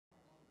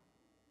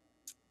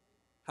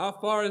How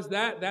far is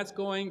that? That's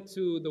going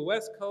to the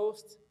West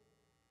Coast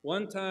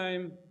one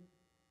time,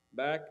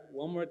 back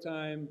one more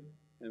time,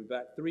 and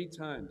back 3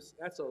 times.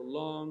 That's a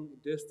long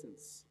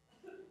distance.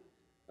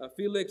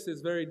 Felix is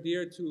very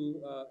dear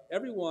to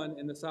everyone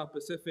in the South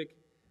Pacific.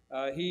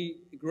 He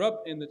grew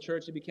up in the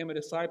church. He became a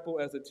disciple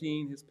as a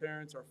teen. His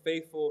parents are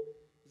faithful.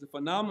 He's a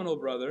phenomenal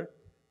brother.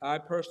 I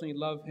personally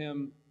love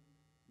him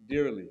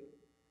dearly.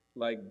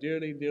 Like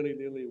dearly, dearly,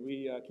 dearly.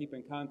 We keep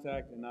in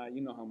contact, and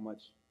you know how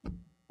much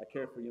I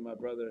care for you, my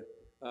brother.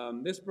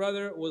 This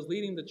brother was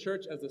leading the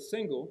church as a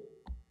single,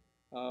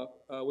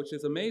 which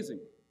is amazing.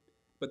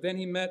 But then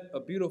he met a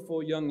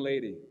beautiful young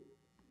lady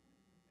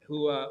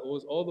who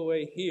was all the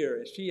way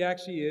here. She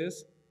actually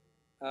is,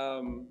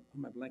 oh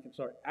my blank, I'm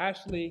sorry,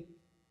 Ashley,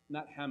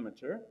 not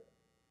Hammeter,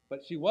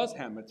 but she was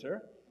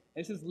Hammeter.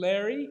 This is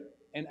Larry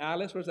and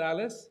Alice. Where's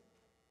Alice?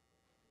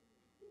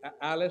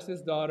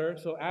 Alice's daughter.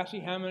 So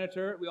Ashley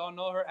Hammeter, we all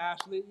know her,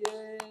 Ashley.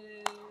 Yay!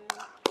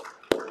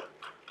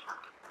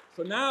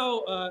 So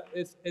now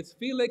it's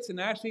Felix and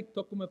Ashley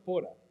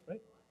Tokwepota,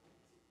 right?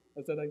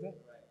 Is that like that?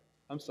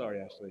 I'm sorry,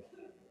 Ashley.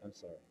 I'm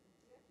sorry.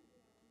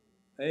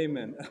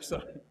 Amen. I'm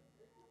sorry.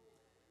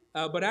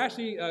 But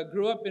Ashley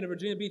grew up in the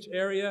Virginia Beach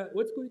area.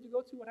 What school did you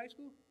go to? What high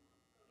school?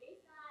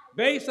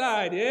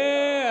 Bayside,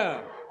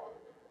 yeah.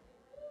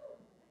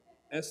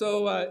 And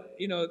so,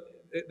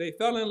 they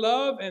fell in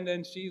love, and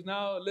then she's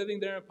now living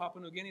there in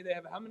Papua New Guinea. They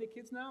have how many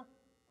kids now?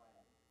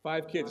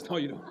 5 kids. No,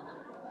 you don't.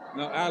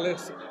 No,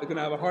 Alice is going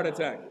to have a heart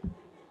attack.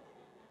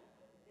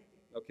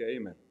 Okay,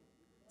 amen.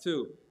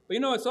 2. But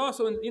it's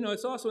also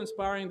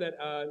inspiring that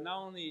not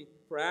only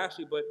for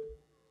Ashley, but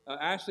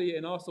Ashley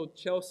and also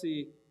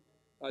Chelsea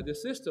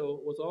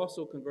DeSisto was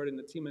also converted in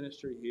the teen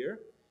ministry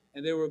here,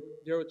 and they were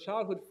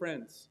childhood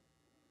friends.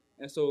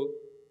 And so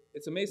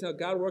it's amazing how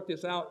God worked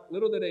this out.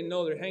 Little did they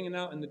know they're hanging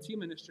out in the teen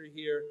ministry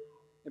here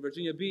in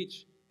Virginia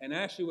Beach, and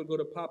Ashley would go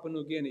to Papua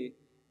New Guinea,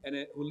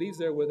 who leads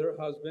there with her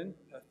husband,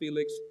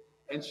 Felix,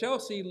 and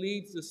Chelsea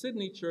leads the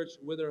Sydney church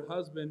with her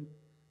husband,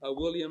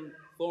 William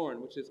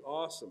Thorne, which is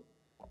awesome.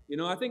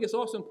 I think it's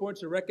also important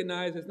to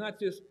recognize it's not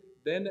just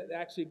them that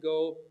actually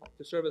go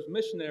to serve as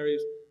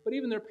missionaries, but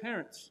even their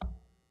parents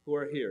who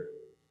are here.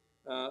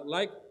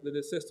 Like the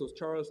DeSistos,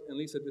 Charles and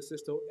Lisa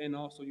DeSisto, and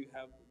also you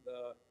have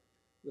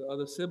the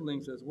other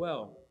siblings as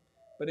well.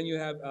 But then you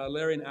have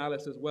Larry and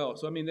Alice as well.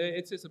 So,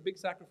 it's just a big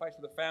sacrifice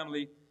for the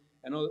family.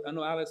 I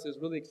know Alice is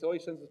really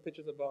excited. She sends us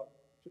pictures about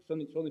the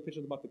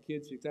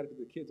kids. She's excited for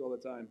the kids all the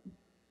time.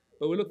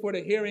 But we look forward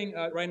to hearing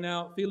right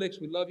now. Felix,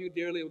 we love you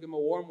dearly. We'll give him a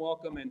warm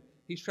welcome. And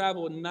he's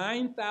traveled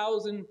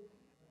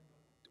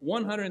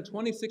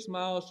 9,126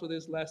 miles for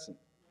this lesson.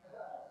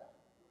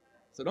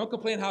 So don't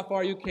complain how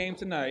far you came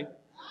tonight.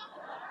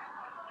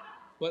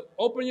 But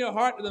open your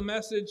heart to the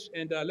message,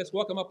 and let's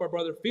welcome up our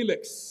brother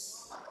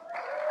Felix.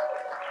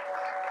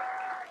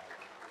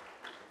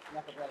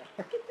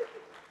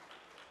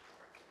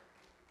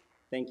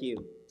 Thank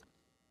you.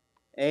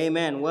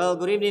 Amen. Well,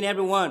 good evening,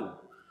 everyone.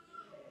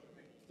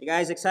 You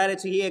guys excited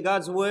to hear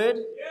God's word?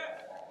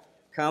 Yeah.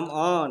 Come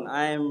on.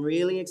 I am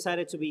really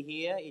excited to be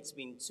here. It's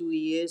been 2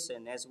 years,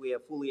 and as we are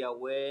fully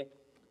aware,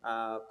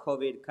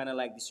 COVID kind of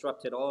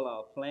disrupted all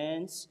our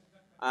plans.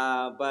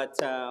 But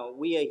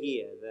we are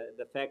here.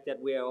 The fact that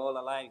we are all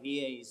alive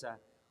here is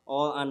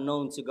all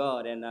unknown to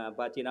God.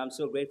 But I'm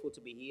so grateful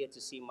to be here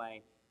to see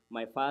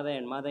my father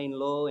and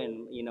mother-in-law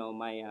and,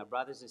 my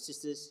brothers and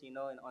sisters,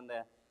 on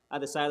the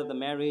other side of the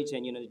marriage.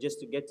 And, just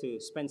to get to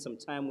spend some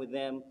time with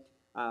them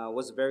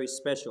was very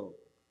special.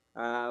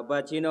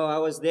 But, I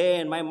was there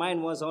and my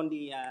mind was on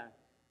the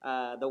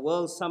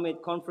World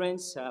Summit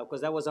Conference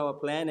because that was our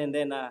plan. And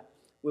then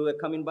we were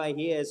coming by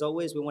here. As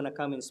always, we want to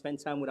come and spend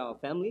time with our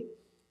family.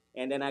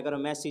 And then I got a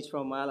message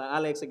from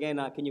Alex again,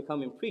 can you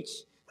come and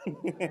preach?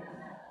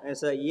 And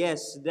so,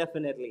 yes,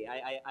 definitely.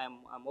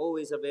 I'm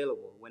always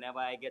available whenever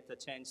I get the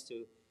chance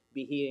to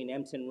be here in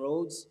Hampton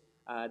Roads.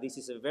 This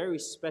is a very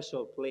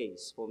special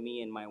place for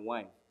me and my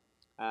wife.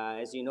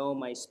 As you know,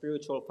 my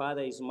spiritual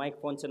father is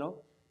Mike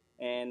Fontano.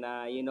 And,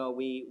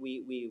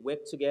 we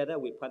work together.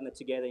 We partner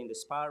together in the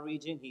Spa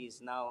region. He is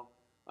now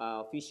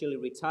officially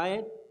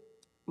retired,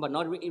 but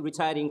not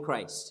retired in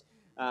Christ.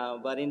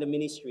 But in the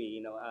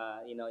ministry,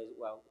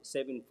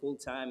 serving full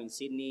time in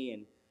Sydney,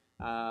 and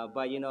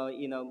but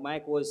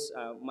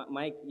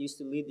Mike used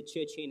to lead the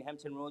church here in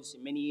Hampton Roads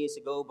many years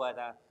ago. But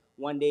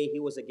one day he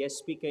was a guest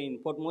speaker in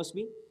Port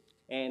Moresby,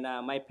 and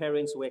my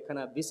parents were kind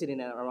of visiting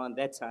around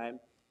that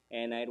time,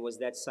 and it was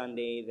that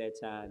Sunday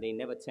that they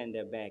never turned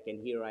their back, and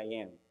here I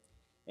am.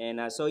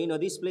 And so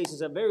this place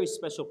is a very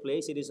special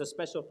place. It is a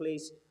special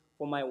place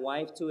for my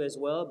wife too as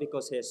well,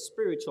 because her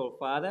spiritual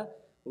father,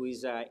 who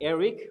is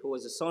Eric, who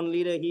was a son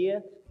leader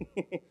here,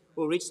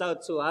 who reached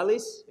out to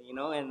Alice,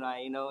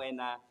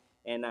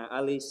 and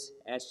Alice,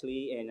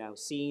 Ashley, and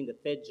seeing the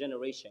 3rd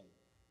generation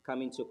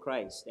coming to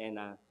Christ. And,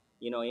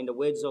 in the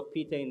words of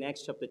Peter in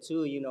Acts chapter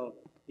 2,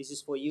 this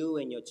is for you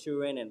and your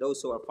children and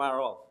those who are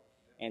far off.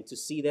 And to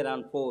see that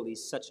unfold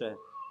is such a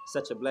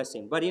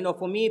blessing. But,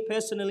 for me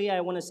personally,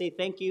 I want to say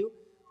thank you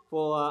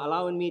for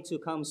allowing me to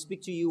come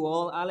speak to you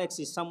all. Alex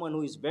is someone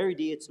who is very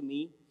dear to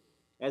me.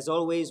 As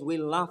always, we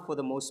laugh for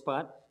the most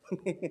part.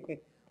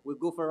 We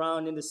goof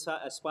around in the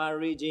Spa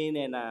region,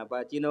 and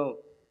but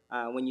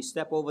when you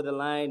step over the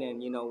line,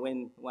 and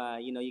when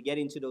you get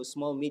into those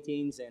small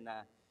meetings, and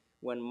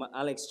when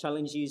Alex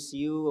challenges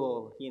you,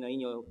 or in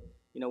your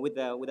with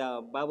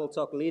our Bible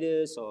talk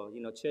leaders, or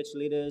church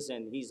leaders,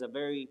 and he's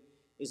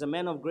a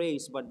man of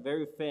grace, but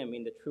very firm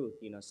in the truth.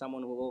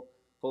 Someone who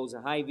holds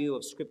a high view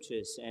of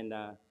scriptures, and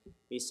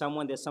he's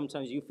someone that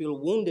sometimes you feel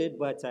wounded,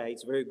 but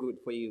it's very good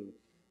for you.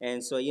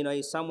 And so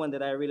he's someone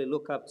that I really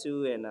look up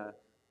to, and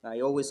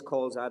he always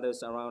calls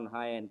others around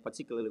high, and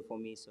particularly for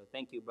me. So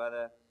thank you,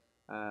 brother,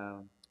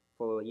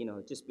 for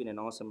just being an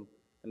awesome,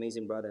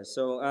 amazing brother.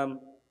 So,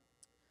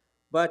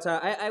 but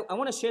I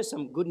want to share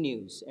some good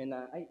news, and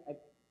I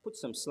put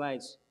some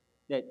slides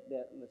the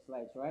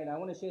slides, right? I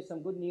want to share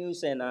some good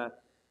news, and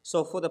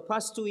so for the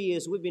past 2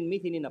 years we've been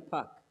meeting in a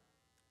park,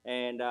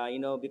 and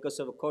because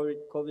of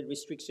COVID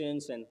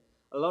restrictions and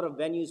a lot of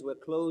venues were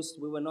closed,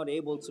 we were not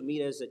able to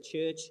meet as a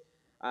church.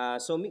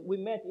 So we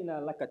met in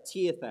like a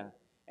theater,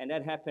 and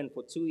that happened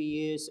for 2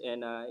 years.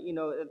 And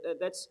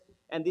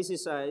this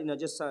is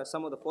just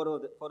some of the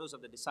photos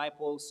of the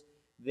disciples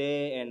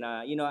there. And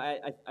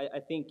I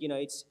think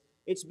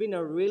it's been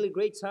a really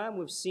great time.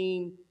 We've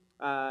seen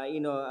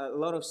a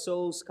lot of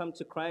souls come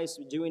to Christ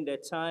during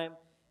that time,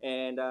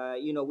 and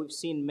we've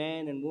seen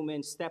men and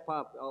women step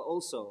up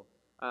also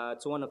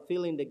to want to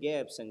fill in the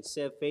gaps and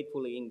serve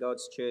faithfully in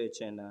God's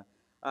church. And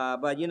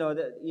but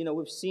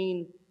we've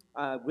seen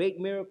great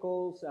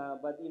miracles,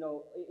 but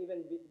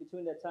even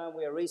between that time,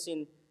 we are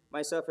raising,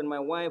 myself and my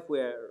wife,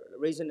 we're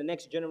raising the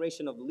next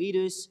generation of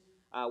leaders.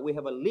 We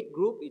have a LIT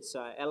group. It's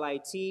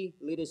LIT,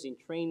 Leaders in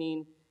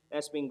Training.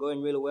 That's been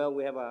going really well.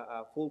 We have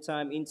a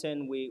full-time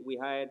intern we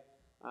hired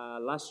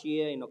last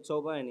year in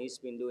October, and he's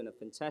been doing a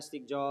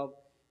fantastic job.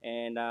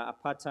 And a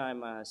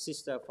part-time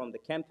sister from the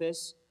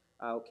campus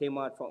came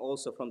out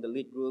also from the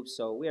LIT group.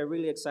 So we are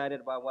really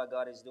excited about what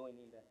God is doing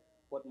in the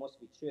Port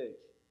Moresby Church.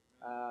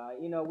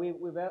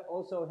 We've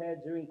also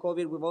had, during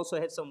COVID, we've also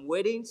had some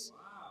weddings,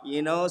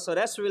 so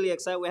that's really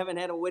exciting. We haven't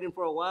had a wedding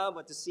for a while,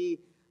 but to see,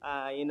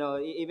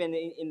 even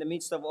in the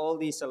midst of all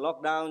these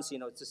lockdowns,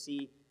 to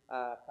see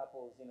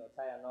couples,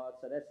 tie a knot.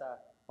 So that's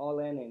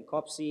Holland and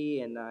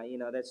Copsy, and,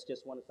 that's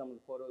just some of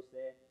the photos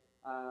there.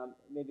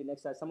 Maybe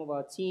next time, some of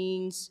our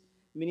teens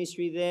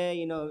ministry there,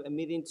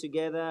 meeting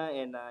together,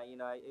 and,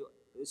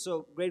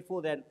 so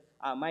grateful that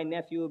my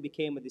nephew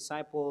became a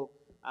disciple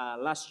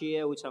last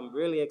year, which I'm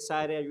really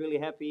excited, really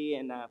happy,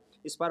 and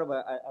it's part of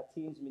a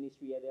teens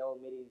ministry. They're all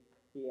meeting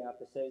here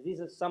after service. These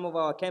are some of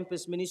our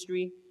campus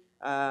ministry,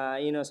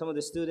 some of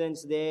the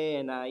students there,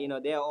 and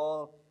they're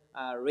all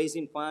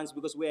raising funds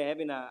because we're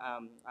having a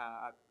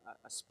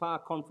SPA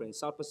conference,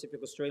 South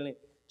Pacific Australian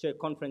Church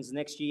Conference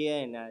next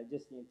year, and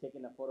just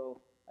taking a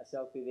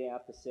selfie there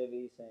after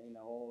service in the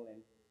hall,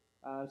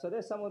 and so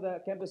there's some of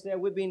the campus there.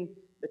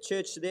 The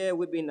church there.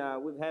 We've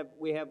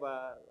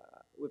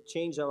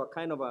changed our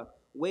kind of a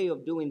way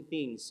of doing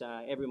things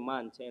every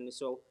month, and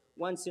so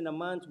once in a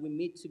month we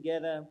meet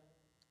together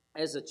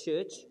as a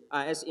church,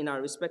 as in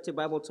our respective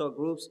Bible talk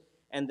groups,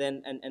 and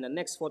then and the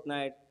next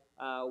fortnight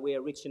we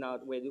are reaching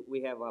out.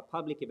 We have a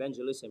public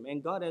evangelism,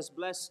 and God has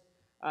blessed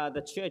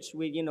the church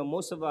with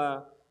most of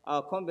our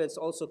converts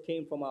also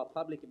came from our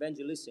public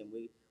evangelism.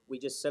 We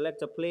just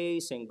select a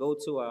place and go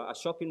to a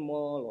shopping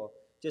mall, or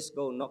just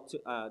go knock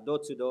door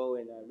to door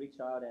and reach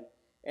out,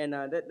 and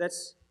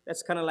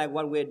that's kind of like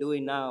what we're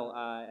doing now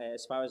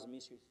as far as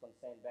ministry is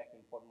concerned back in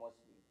Port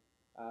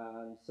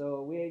Moresby.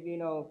 So we're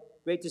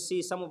great to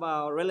see some of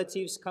our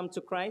relatives come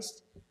to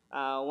Christ.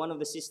 One of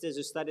the sisters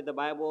who studied the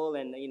Bible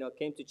and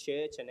came to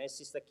church, and her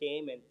sister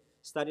came and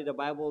studied the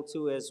Bible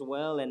too as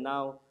well, and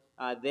now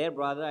their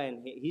brother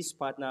and his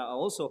partner are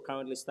also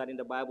currently studying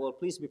the Bible.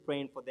 Please be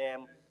praying for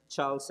them,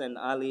 Charles and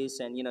Alice,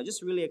 and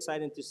just really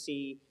exciting to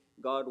see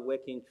God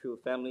working through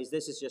families.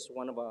 This is just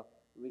one of our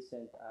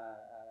recent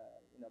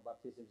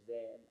baptisms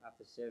there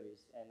after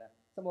service, and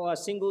some of our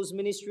singles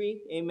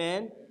ministry,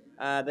 amen.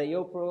 The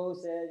Yo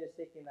Pros there, just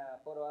taking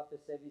a photo after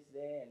service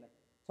there, and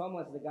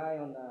Thomas, the guy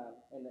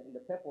in the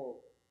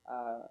purple,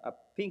 a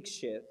pink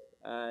shirt,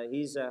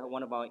 he's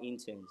one of our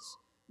interns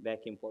back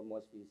in Port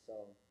Moresby. So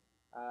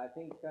I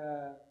think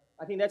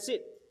that's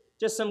it.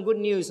 Just some good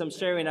news I'm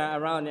sharing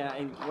around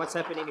in what's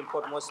happening in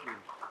Port Moresby.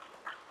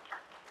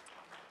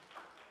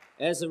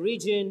 As a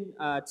region,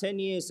 10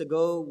 years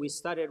ago, we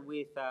started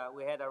with,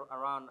 we had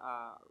around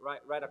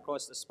right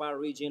across the SPA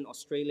region,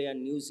 Australia,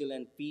 New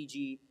Zealand,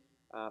 Fiji,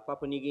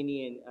 Papua New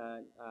Guinea,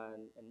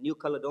 and New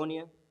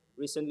Caledonia.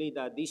 Recently,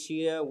 this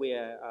year, we've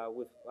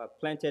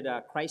planted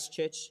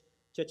Christchurch,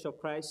 Church of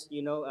Christ.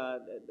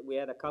 We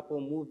had a couple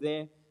move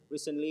there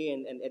recently,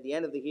 and at the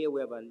end of the year,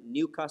 we have a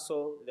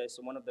Newcastle. That's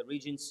one of the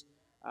regions,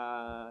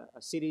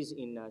 cities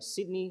in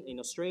Sydney, in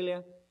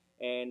Australia.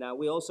 And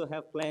we also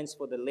have plans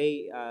for the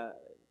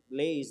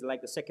Lae is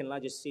like the second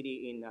largest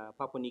city in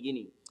Papua New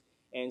Guinea.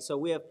 And so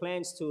we have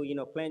plans to,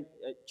 plant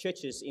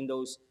churches in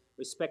those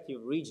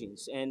respective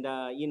regions. And,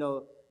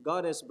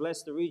 God has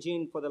blessed the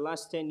region for the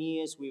last 10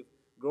 years. We've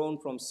grown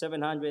from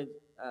 700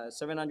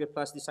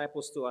 plus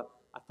disciples to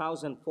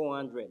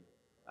 1,400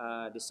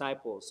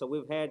 disciples. So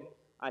we've had,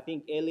 I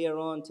think earlier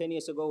on, 10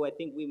 years ago, I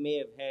think we may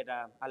have had,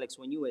 Alex,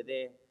 when you were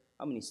there,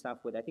 how many staff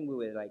were there? I think we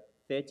were like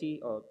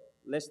 30 or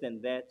less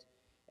than that.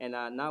 And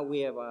now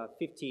we have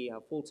 50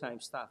 full-time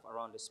staff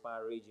around the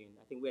Spire region.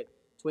 I think we had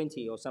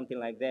 20 or something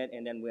like that,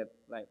 and then we have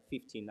like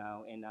 50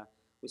 now, and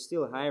we're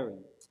still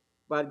hiring.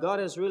 But God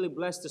has really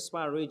blessed the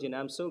Spire region.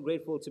 I'm so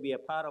grateful to be a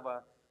part of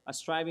a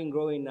striving,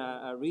 growing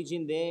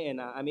region there,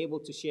 and I'm able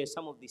to share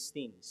some of these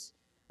things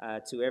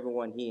to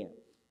everyone here.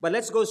 But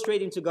let's go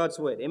straight into God's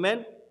Word.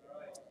 Amen?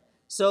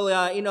 So,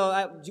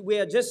 we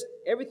are just,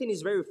 everything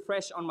is very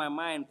fresh on my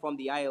mind from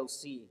the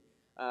ILC.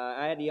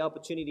 I had the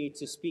opportunity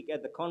to speak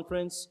at the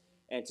conference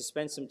and to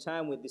spend some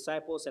time with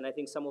disciples, and I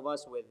think some of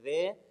us were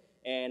there.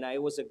 And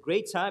it was a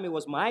great time. It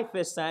was my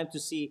first time to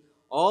see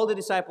all the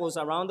disciples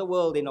around the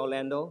world in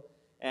Orlando.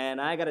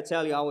 And I got to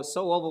tell you, I was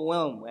so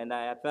overwhelmed. And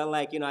I felt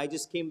like, I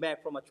just came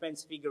back from a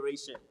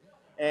transfiguration.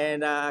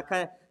 And kind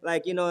of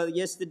like,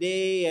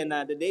 yesterday and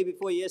the day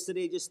before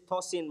yesterday, just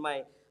tossing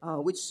my,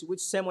 which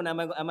sermon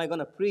am I going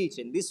to preach?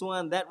 And this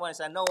one, that one.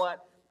 So I know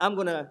what?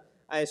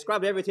 I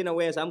scrubbed everything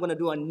away. So I'm going to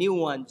do a new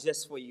one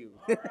just for you.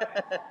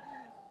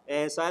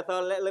 And so I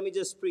thought, let me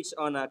just preach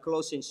on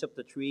Colossians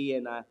chapter 3.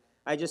 And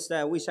I just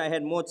wish I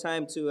had more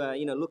time to,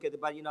 look at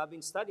it. But, I've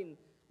been studying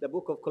the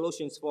book of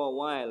Colossians for a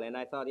while. And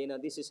I thought,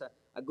 this is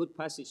a good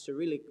passage to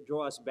really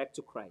draw us back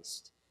to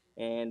Christ.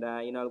 And,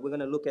 we're going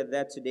to look at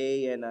that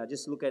today and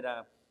just look at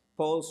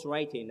Paul's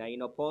writing.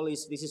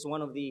 This is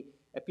one of the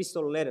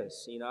epistle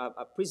letters,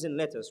 prison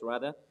letters,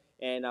 rather.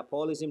 And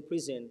Paul is in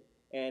prison.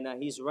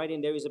 And he's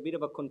writing, there is a bit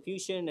of a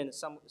confusion and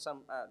some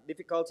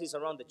difficulties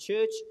around the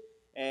church.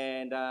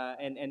 And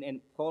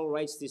Paul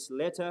writes this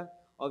letter.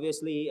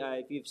 Obviously,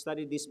 if you've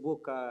studied this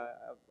book,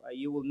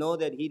 you will know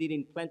that he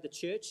didn't plant the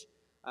church,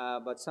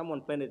 but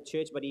someone planted the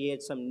church, but he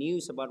had some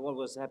news about what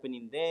was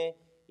happening there.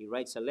 He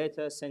writes a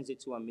letter, sends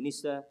it to a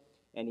minister,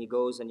 and he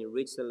goes and he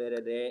reads the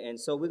letter there. And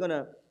so we're going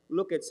to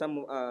look at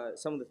some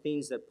of the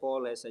things that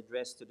Paul has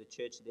addressed to the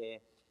church there.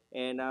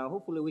 And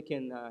hopefully we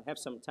can have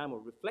some time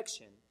of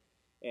reflection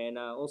and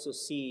also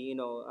see,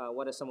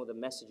 what are some of the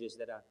messages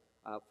that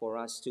are for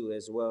us too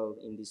as well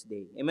in this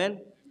day. Amen?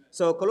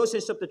 So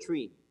Colossians chapter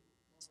 3.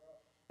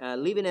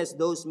 Living as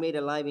those made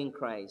alive in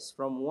Christ,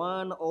 from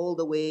 1 all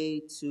the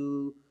way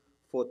to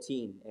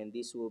 14. And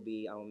this will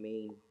be our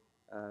main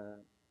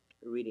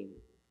reading.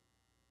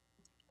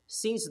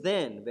 Since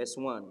then, verse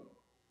 1,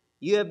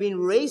 you have been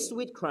raised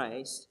with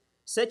Christ.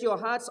 Set your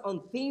hearts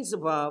on things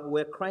above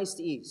where Christ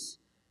is,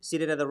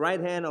 seated at the right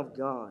hand of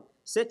God.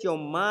 Set your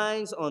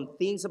minds on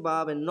things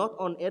above and not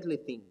on earthly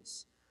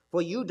things.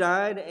 For you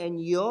died,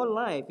 and your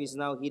life is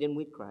now hidden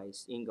with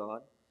Christ in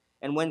God.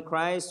 And when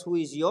Christ, who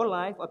is your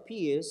life,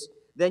 appears,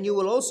 then you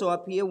will also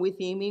appear with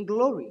him in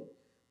glory.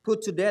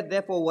 Put to death,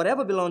 therefore,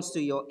 whatever belongs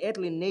to your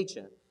earthly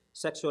nature,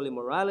 sexual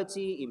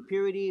immorality,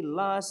 impurity,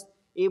 lust,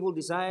 evil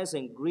desires,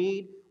 and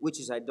greed, which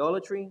is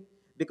idolatry.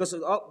 Because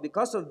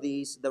of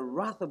these, the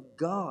wrath of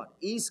God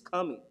is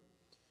coming.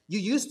 You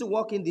used to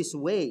walk in these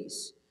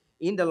ways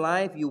in the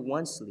life you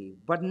once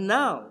lived. But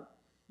now,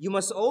 you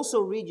must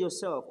also rid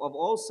yourself of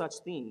all such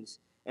things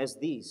as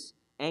these: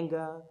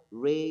 anger,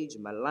 rage,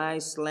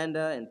 malice,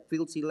 slander, and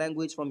filthy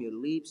language from your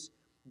lips.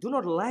 Do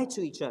not lie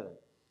to each other,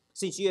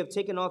 since you have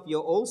taken off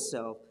your old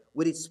self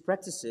with its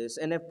practices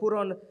and have put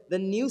on the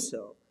new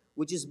self,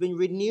 which has been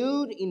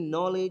renewed in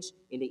knowledge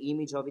in the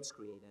image of its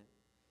Creator.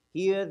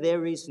 Here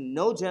there is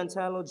no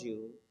Gentile or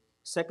Jew,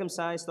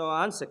 circumcised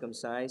or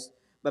uncircumcised,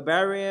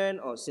 barbarian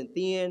or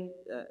Scythian,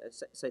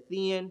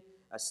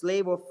 a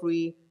slave or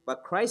free,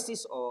 but Christ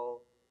is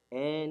all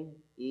and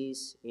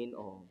is in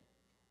all.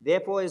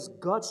 Therefore, as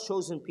God's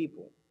chosen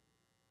people,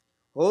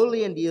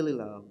 holy and dearly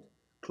loved,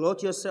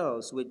 clothe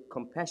yourselves with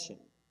compassion,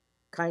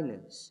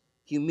 kindness,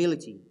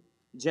 humility,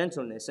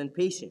 gentleness, and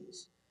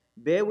patience.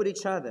 Bear with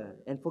each other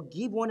and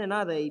forgive one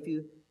another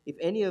if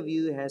any of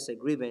you has a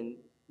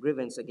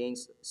grievance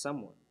against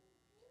someone.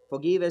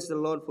 Forgive as the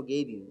Lord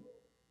forgave you.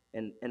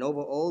 And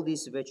over all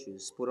these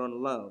virtues, put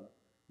on love,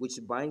 which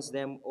binds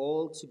them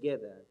all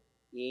together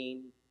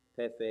in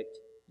perfect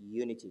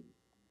unity.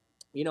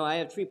 I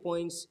have 3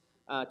 points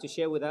to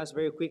share with us,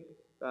 very quick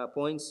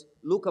points.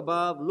 Look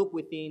above, look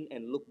within,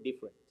 and look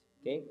different.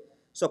 Okay?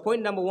 So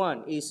point number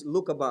 1 is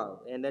look above,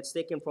 and that's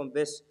taken from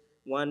verse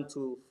 1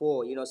 to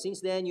 4.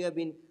 Since then you have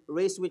been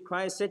raised with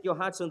Christ. Set your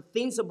hearts on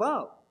things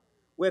above,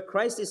 where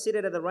Christ is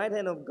seated at the right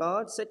hand of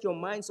God. Set your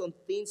minds on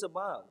things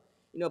above.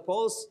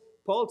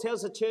 Paul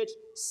tells the church,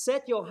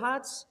 set your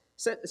hearts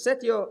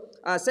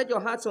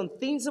on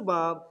things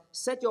above.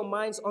 Set your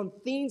minds on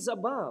things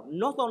above,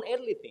 not on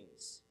earthly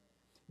things.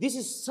 This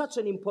is such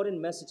an important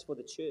message for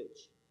the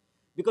church.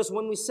 Because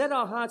when we set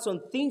our hearts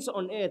on things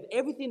on earth,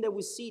 everything that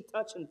we see,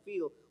 touch, and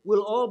feel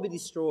will all be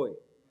destroyed.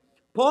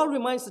 Paul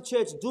reminds the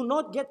church, do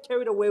not get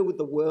carried away with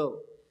the world.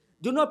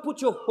 Do not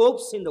put your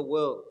hopes in the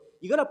world.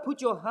 You got to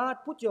put your heart,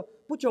 put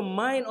your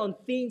mind on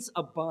things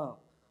above,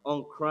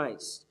 on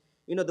Christ.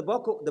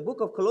 The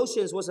book of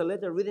Colossians was a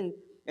letter written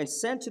and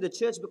sent to the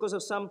church because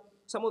of some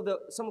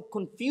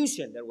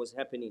confusion that was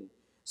happening.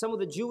 Some of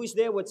the Jewish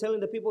there were telling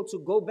the people to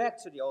go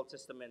back to the Old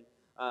Testament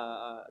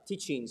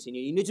teachings.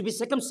 You need to be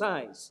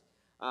circumcised.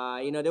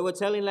 They were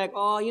telling like,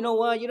 oh, you know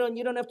what? You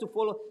don't have to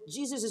follow.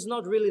 Jesus is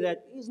not really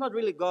that. He's not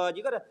really God.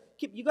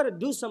 You gotta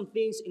do some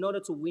things in order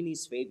to win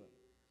His favor.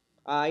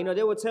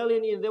 They were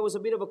telling there was a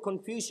bit of a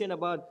confusion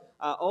about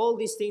all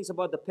these things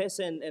about the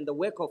person and the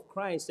work of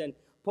Christ. And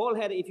Paul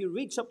had, if you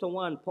read chapter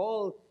 1,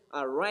 Paul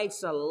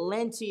writes a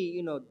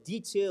lengthy,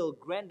 detailed,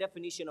 grand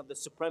definition of the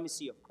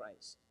supremacy of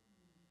Christ.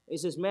 He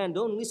says, man,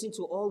 don't listen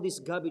to all this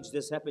garbage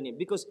that's happening.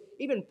 Because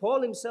even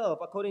Paul himself,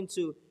 according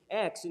to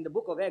Acts, in the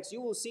book of Acts,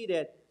 you will see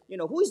that,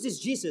 who is this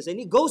Jesus? And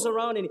he goes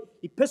around and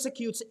he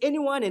persecutes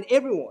anyone and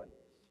everyone.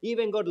 He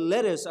even got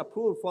letters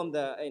approved from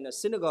the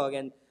synagogue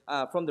and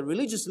from the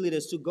religious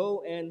leaders to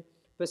go and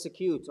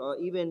persecute or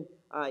even,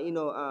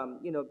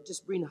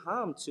 just bring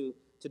harm to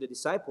the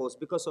disciples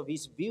because of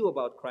his view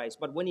about Christ.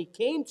 But when he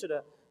came to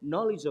the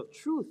knowledge of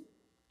truth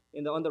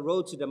on the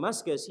road to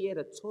Damascus, he had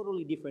a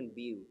totally different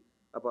view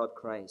about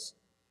Christ.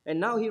 And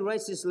now he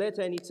writes this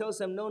letter and he tells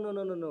them,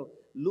 no.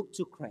 Look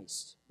to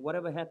Christ.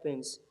 Whatever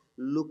happens,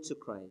 look to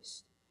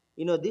Christ.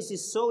 This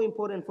is so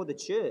important for the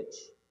church.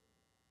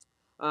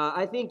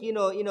 I think,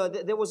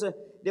 there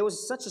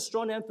was such a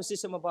strong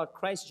emphasis about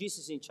Christ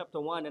Jesus in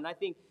chapter 1. And I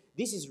think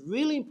this is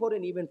really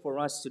important even for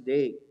us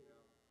today.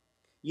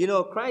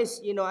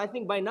 Christ, I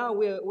think by now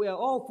we are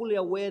all fully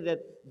aware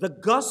that the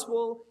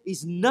gospel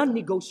is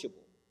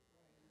non-negotiable.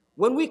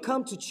 When we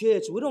come to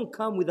church, we don't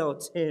come with our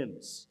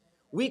terms.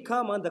 We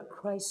come under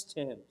Christ's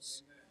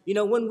terms.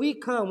 When we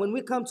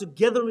come to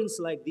gatherings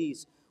like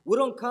these, we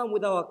don't come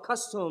with our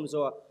customs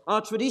or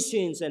our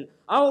traditions and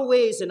our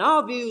ways and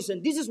our views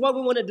and this is what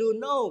we want to do.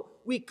 No,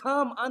 we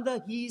come under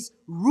His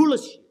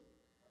rulership.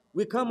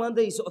 We come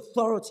under His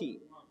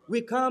authority.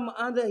 We come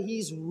under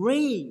His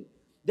reign,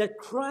 that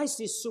Christ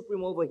is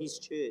supreme over His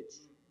church.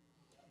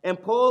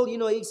 And Paul,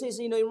 he says,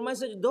 he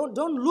reminds us, don't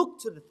look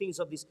to the things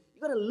of this.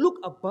 You got to look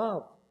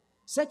above.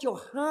 Set your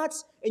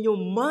hearts and your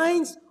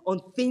minds on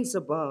things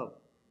above.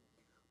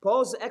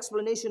 Paul's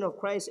explanation of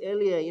Christ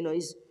earlier,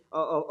 is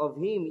of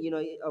him,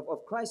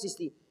 of Christ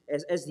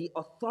is as the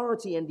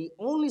authority and the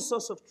only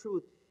source of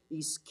truth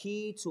is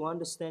key to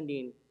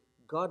understanding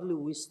godly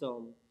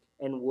wisdom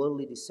and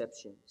worldly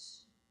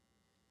deceptions.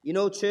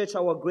 Church,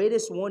 our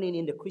greatest warning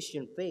in the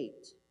Christian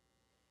faith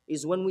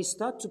is when we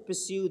start to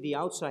pursue the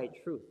outside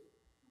truth,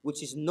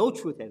 which is no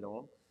truth at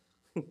all.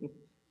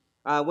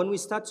 When we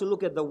start to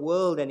look at the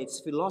world and its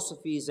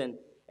philosophies and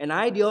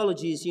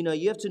ideologies,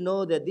 you have to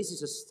know that this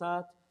is a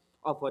start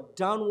of a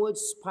downward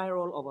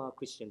spiral of our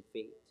Christian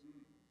faith.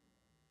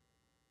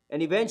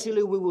 And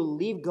eventually we will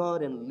leave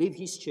God and leave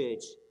His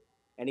church,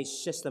 and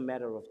it's just a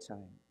matter of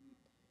time.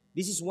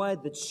 This is why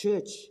the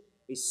church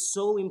is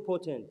so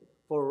important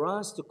for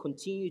us to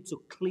continue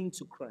to cling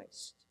to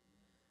Christ.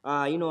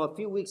 A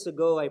few weeks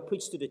ago, I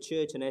preached to the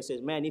church, and I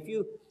said, man, if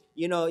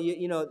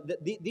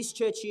this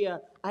church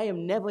here, I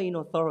am never in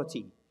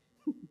authority.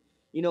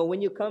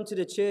 When you come to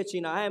the church,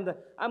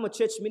 I'm a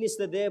church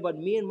minister there, but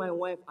me and my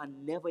wife are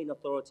never in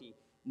authority.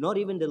 Not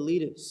even the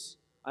leaders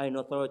are in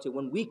authority.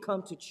 When we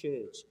come to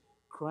church,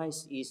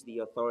 Christ is the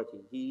authority.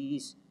 He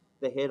is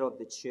the head of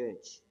the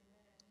church.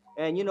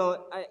 And,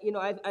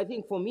 I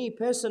think for me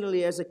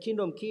personally, as a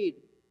kingdom kid,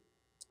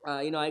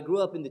 I grew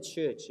up in the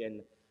church.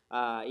 And,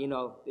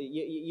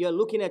 you're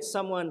looking at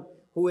someone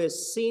who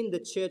has seen the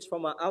church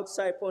from an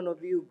outside point of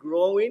view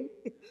growing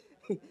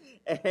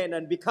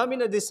and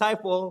becoming a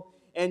disciple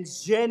and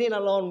journeying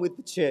along with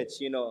the church,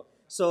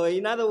 So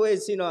in other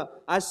words,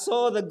 I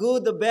saw the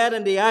good, the bad,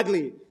 and the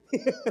ugly.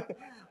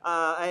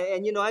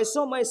 And I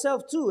saw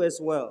myself too as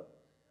well.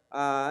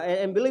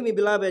 And believe me,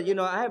 beloved,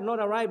 I have not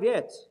arrived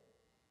yet.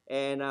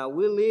 And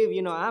we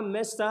live, I'm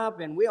messed up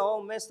and we're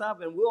all messed up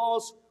and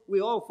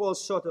we all fall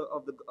short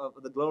of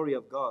the glory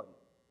of God.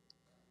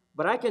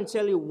 But I can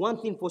tell you one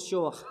thing for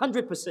sure,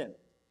 100%.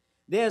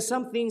 There are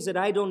some things that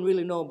I don't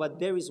really know, but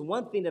there is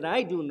one thing that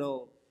I do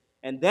know,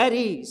 and that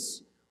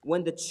is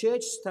when the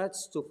church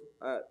starts to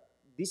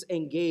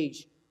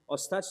disengage or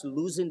starts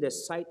losing their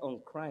sight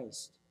on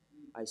Christ,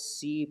 I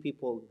see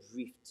people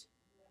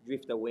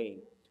drift away.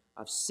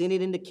 I've seen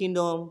it in the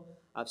kingdom.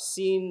 I've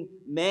seen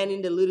men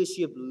in the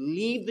leadership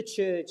leave the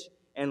church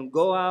and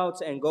go out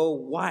and go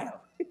wild.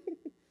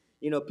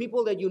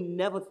 People that you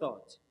never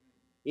thought.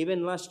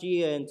 Even last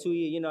year and 2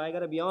 years, I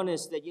got to be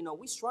honest that,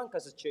 we shrunk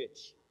as a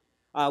church.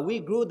 We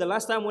grew, the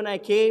last time when I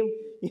came,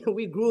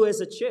 we grew as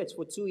a church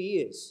for 2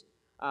 years.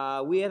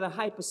 We had a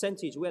high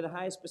percentage. We had the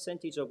highest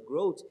percentage of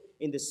growth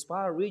in the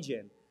Spa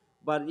region.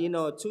 But,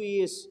 2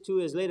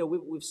 years later,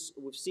 we've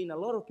seen a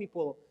lot of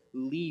people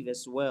leave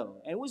as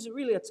well. And it was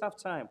really a tough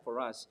time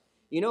for us.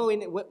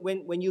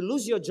 When you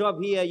lose your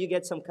job here, you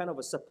get some kind of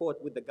a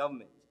support with the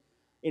government.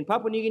 In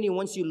Papua New Guinea,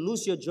 once you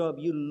lose your job,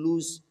 you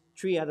lose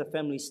 3 other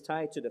families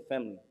tied to the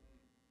family.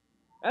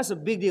 That's a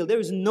big deal. There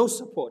is no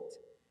support.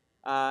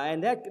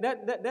 And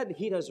that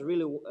hit us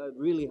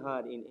really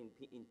hard in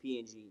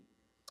PNG.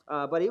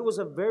 But it was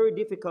a very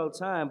difficult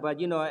time.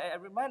 But, I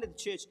reminded the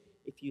church,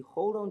 if you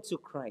hold on to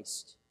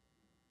Christ,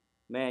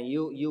 man,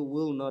 you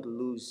will not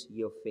lose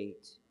your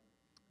faith.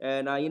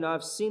 And,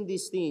 I've seen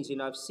these things.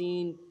 I've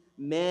seen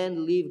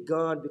men leave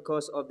God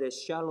because of their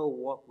shallow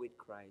walk with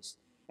Christ.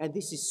 And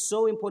this is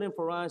so important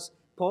for us.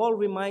 Paul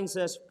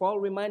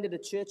reminded the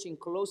church in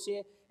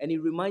Colossae, and he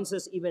reminds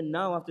us even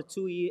now after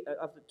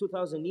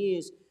 2,000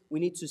 years, we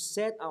need to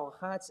set our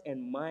hearts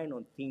and mind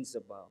on things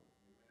above.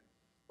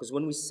 Because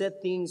when we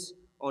set things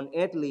on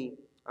earthly,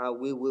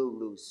 we will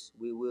lose.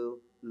 We will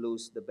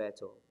lose the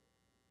battle.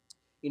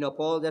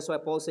 That's why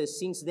Paul says,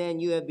 since then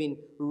you have been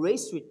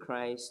raised with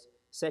Christ,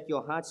 set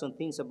your hearts on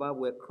things above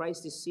where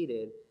Christ is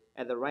seated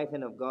at the right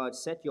hand of God.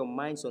 Set your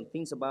minds on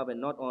things above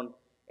and not on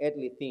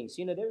earthly things.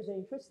 There is an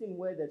interesting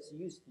word that's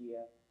used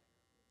here.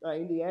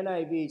 In the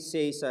NIV, it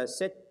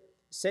says,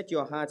 set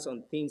your hearts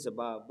on things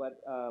above. But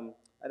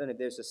I don't know if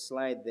there's a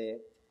slide there.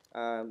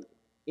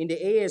 In the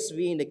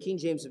ASV, in the King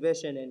James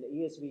Version, and the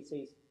ESV, it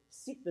says,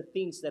 seek the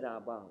things that are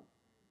above.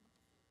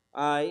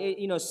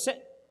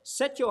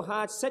 Set your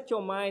heart, set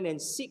your mind,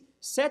 and seek.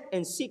 Set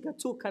and seek are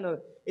two kind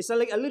of, it's a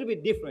little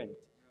bit different.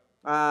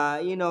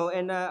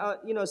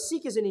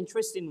 Seek is an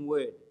interesting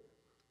word.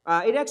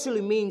 It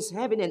actually means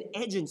having an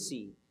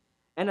agency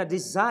and a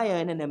desire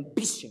and an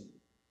ambition.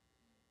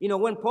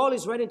 When Paul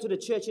is writing to the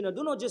church,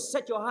 do not just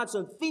set your hearts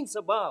on things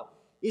above.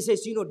 He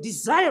says,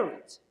 desire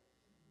it.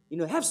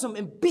 Have some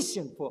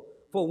ambition for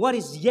what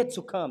is yet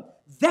to come.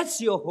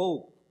 That's your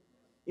hope.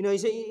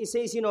 He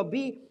says, you got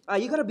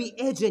to be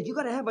urgent. You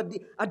got to have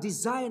a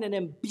desire and an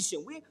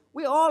ambition.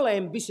 We all are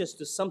ambitious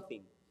to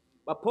something.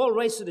 But Paul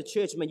writes to the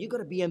church, man, you got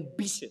to be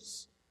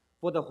ambitious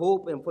for the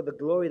hope and for the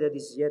glory that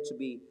is yet to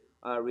be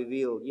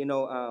revealed.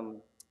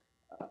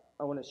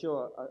 I want to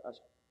show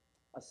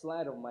a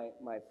slide of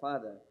my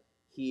father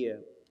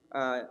here.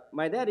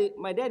 My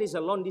dad is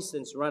a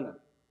long-distance runner.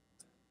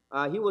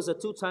 He was a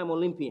two-time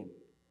Olympian.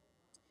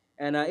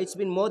 And it's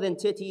been more than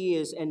 30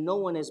 years, and no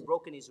one has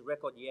broken his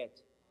record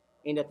yet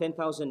in the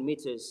 10,000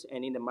 meters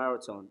and in the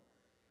marathon.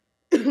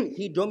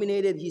 He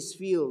dominated his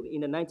field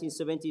in the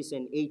 1970s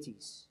and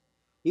 80s.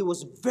 He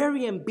was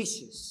very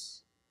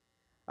ambitious.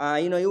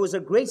 He was a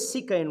great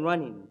seeker in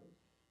running.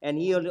 And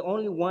he had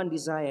only one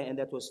desire, and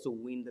that was to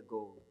win the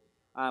gold.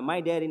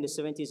 My dad in the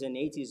 70s and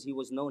 80s, he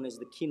was known as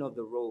the king of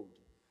the road.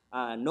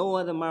 No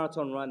other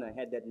marathon runner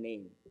had that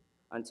name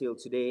until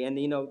today. And,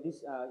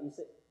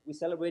 we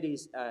celebrate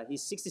his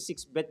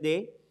 66th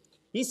birthday.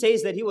 He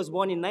says that he was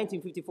born in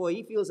 1954.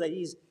 He feels that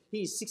he's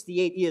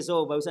 68 years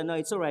old. But we said, no,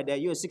 it's all right, Dad.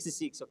 You're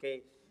 66,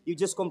 okay? You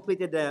just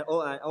completed the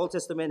Old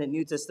Testament and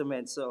New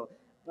Testament. So,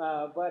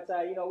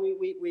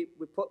 we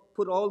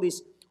put all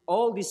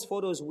these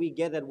photos we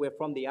gathered were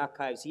from the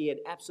archives. He had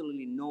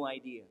absolutely no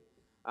idea,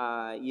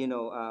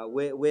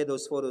 where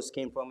those photos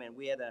came from, and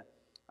we had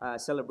a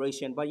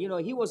celebration. But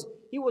he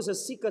was a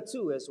seeker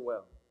too as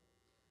well.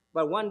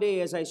 But one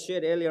day, as I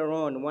shared earlier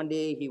on, one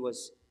day he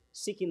was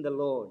seeking the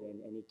Lord,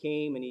 and he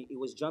came and he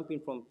was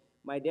jumping from.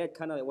 My dad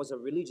kind of was a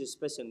religious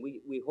person.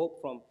 We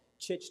hoped from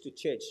church to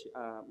church.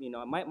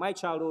 My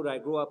childhood, I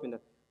grew up in the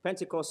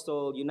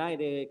Pentecostal,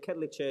 United,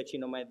 Catholic Church.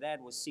 My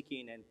dad was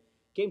seeking and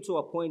came to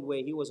a point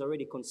where he was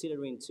already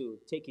considering to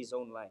take his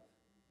own life.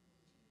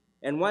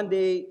 And one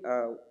day,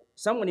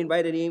 someone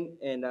invited him,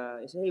 and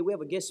he said, hey, we have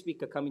a guest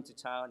speaker coming to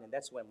town, and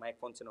that's when Mike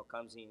Fontano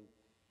comes in.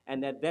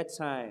 And at that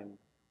time,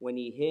 when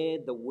he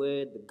heard the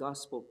word, the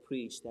gospel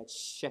preached, that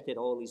shattered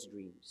all his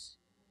dreams.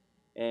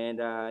 And,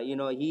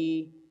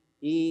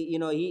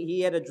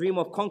 he had a dream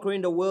of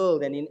conquering the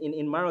world and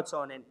in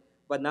marathon,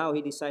 but now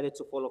he decided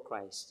to follow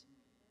Christ.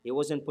 He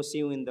wasn't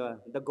pursuing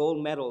the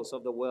gold medals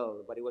of the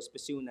world, but he was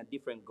pursuing a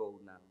different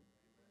goal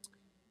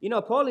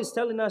now. Paul is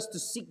telling us to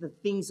seek the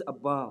things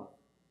above.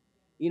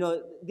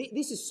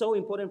 This is so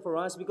important for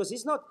us because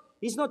he's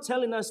not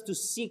telling us to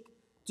seek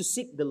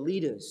the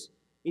leaders.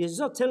 He's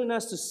not telling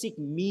us to seek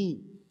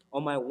me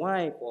or my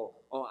wife or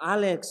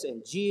Alex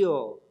and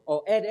Gio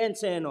or Ed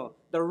Anton or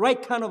the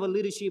right kind of a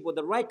leadership or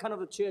the right kind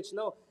of a church.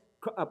 No,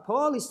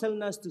 Paul is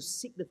telling us to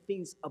seek the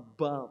things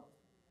above.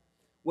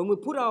 When we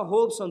put our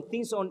hopes on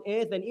things on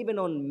earth and even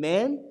on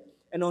men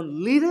and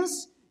on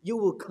leaders, you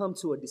will come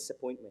to a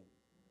disappointment.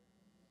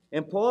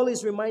 And Paul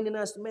is reminding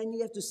us, man,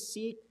 you have to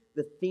seek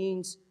the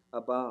things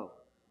above.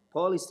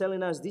 Paul is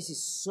telling us this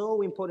is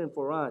so important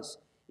for us.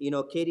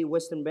 Katie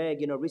Westenberg,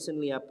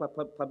 recently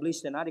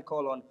published an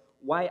article on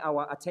why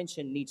our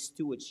attention needs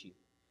stewardship.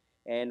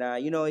 And,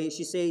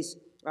 she says,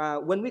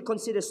 when we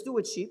consider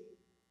stewardship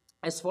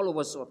as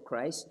followers of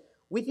Christ,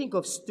 we think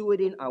of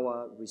stewarding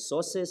our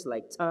resources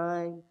like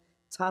time,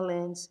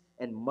 talents,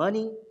 and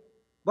money,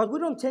 but we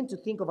don't tend to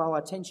think of our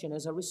attention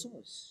as a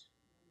resource.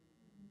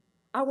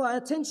 Our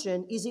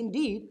attention is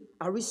indeed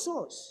a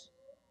resource,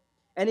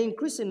 an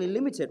increasingly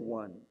limited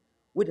one,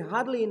 with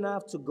hardly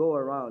enough to go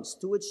around.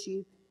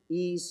 Stewardship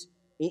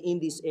in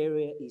this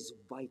area is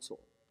vital.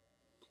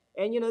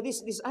 And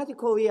this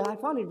article here, I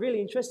found it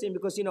really interesting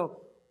because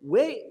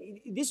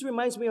this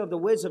reminds me of the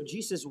words of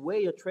Jesus: where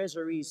your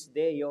treasure is,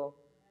 there your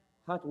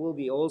heart will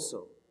be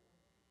also.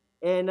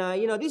 And,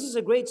 this is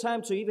a great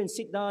time to even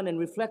sit down and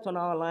reflect on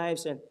our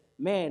lives. And,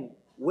 man,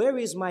 where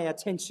is my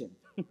attention?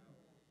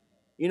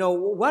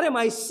 What am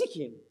I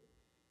seeking?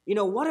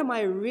 What am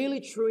I really,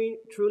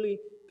 truly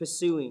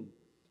pursuing?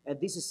 And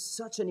this is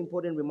such an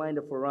important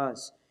reminder for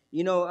us.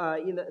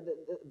 The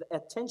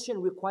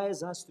attention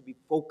requires us to be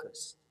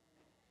focused.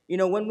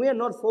 When we are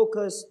not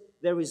focused,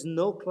 there is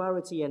no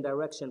clarity and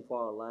direction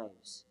for our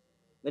lives.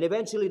 And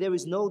eventually, there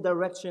is no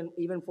direction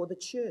even for the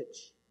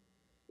church.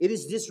 It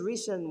is this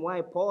reason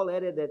why Paul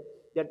added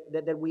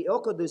that we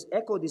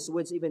echo these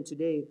words even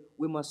today.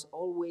 We must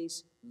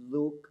always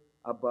look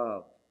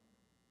above.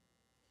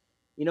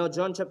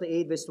 John chapter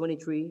 8, verse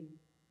 23.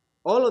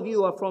 All of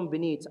you are from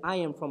beneath. I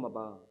am from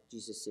above,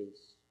 Jesus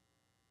says.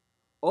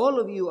 All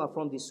of you are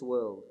from this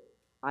world.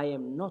 I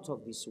am not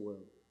of this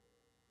world.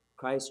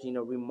 Christ,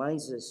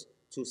 reminds us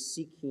to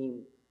seek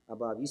Him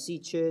above. You see,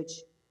 church,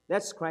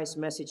 that's Christ's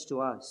message to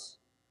us.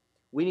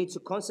 We need to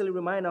constantly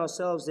remind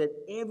ourselves that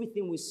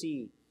everything we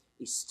see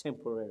is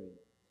temporary.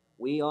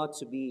 We ought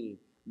to be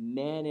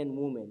men and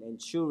women and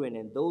children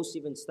and those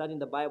even studying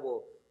the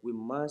Bible. We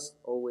must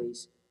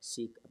always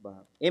seek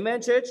above.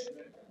 Amen, church?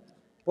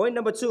 Point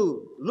number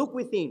 2, look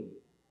within.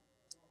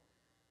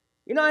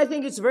 I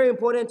think it's very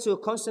important to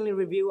constantly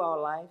review our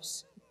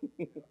lives.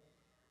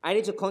 I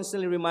need to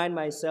constantly remind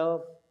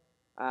myself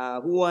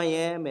who I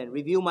am and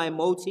review my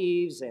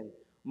motives and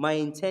my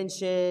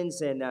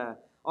intentions and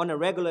on a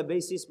regular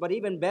basis, but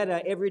even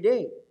better, every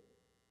day.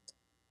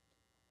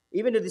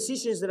 Even the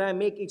decisions that I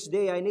make each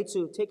day, I need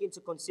to take into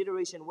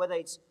consideration whether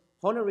it's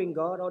honoring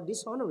God or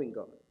dishonoring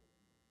God.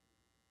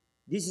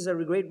 This is a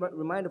great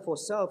reminder for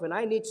self, and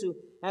I need to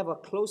have a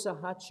closer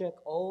heart check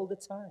all the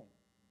time.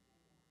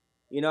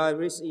 Me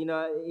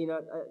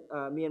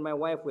and my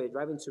wife were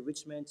driving to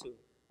Richmond to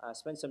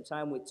spend some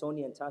time with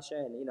Tony and Tasha,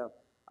 and we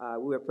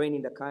were praying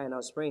in the car, and I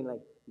was praying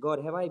like, God,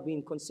 have I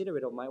been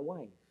considerate of my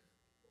wife?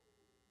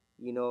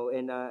 Have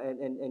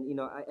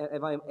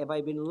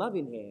I been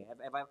loving her?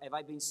 Have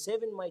I been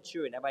serving my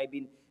children? Have I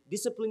been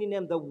disciplining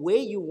them the way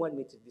you want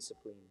me to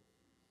discipline?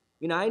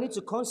 I need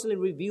to constantly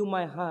review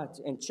my heart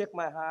and check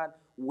my heart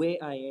where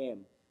I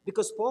am.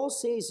 Because Paul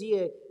says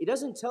here, he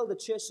doesn't tell the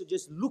church to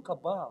just look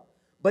above,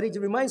 but it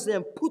reminds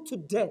them, put to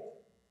death.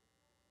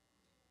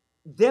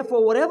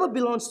 Therefore, whatever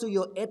belongs to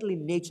your earthly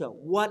nature,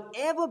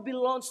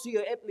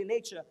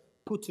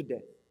 put to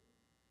death.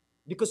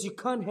 Because you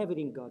can't have it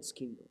in God's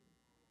kingdom.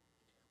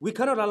 We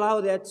cannot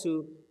allow that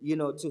to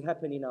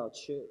happen in our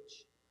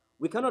church.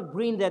 We cannot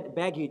bring that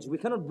baggage. We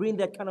cannot bring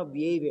that kind of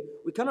behavior.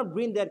 We cannot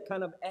bring that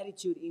kind of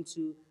attitude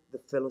into the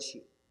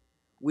fellowship.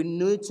 We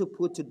need to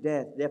put to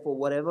death, therefore,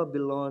 whatever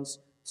belongs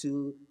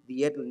to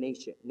the earthly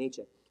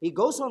nature. He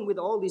goes on with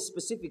all these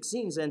specific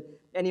things, and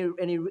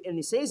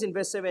he says in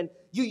verse 7,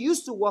 you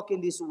used to walk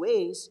in these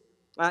ways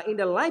in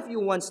the life you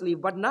once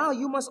lived, but now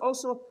you must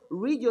also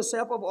rid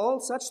yourself of all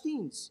such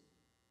things.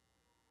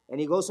 And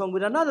he goes on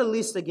with another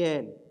list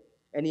again,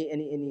 and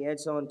he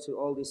adds on to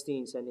all these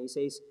things, and he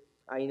says,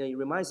 he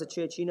reminds the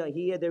church,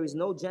 here there is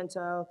no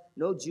Gentile,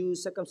 no Jew,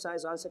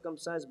 circumcised,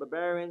 uncircumcised,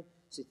 barbarian,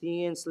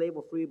 Scythian, slave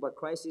or free, but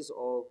Christ is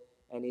all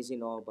and is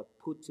in all, but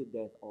put to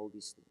death all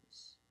these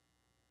things.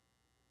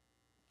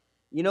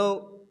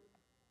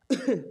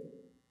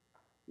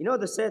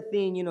 The sad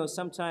thing,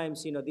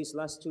 sometimes, these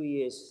last 2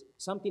 years,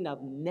 something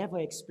I've never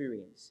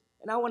experienced.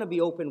 And I want to be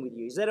open with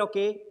you. Is that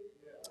okay?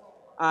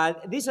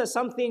 These are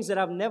some things that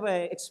I've never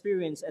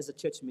experienced as a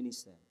church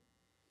minister.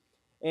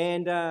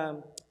 And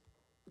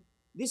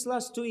these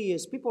last 2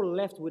 years, people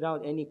left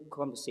without any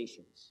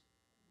conversations.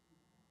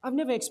 I've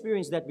never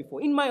experienced that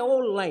before in my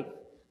whole life.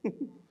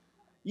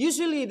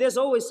 Usually, there's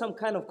always some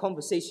kind of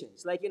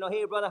conversations, like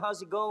hey brother,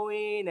 how's it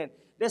going? And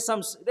there's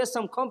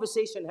some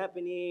conversation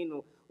happening,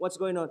 or what's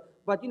going on.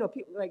 But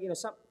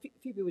some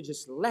people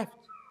just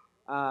left,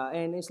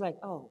 and it's like,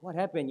 oh, what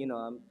happened?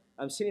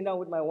 I'm sitting down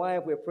with my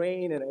wife, we're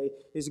praying, and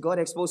is God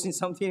exposing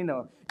something?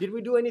 Or did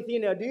we do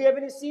anything? Or do you have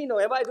any sin?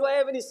 Or do I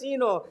have any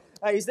sin? Or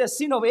is there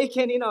sin of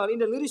Achan in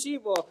the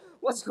leadership? Or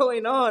what's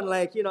going on?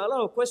 A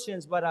lot of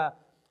questions. But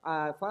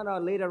I found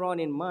out later on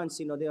in months,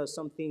 there are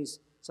some things,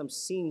 some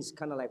sins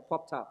kind of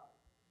popped up.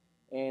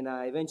 And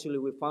eventually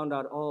we found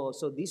out,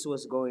 so this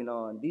was going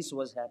on. This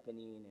was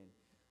happening.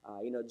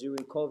 And,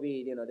 during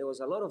COVID, there was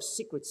a lot of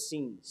secret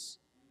sins.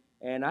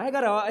 And I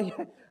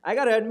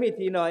gotta admit,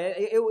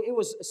 it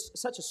was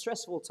such a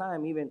stressful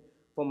time even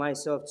for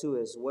myself too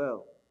as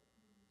well.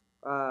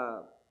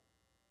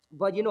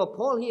 But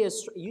Paul here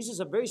uses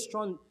a very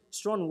strong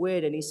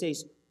word, and he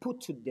says,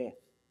 "Put to death."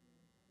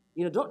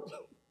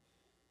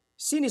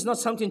 Sin is not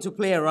something to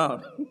play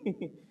around.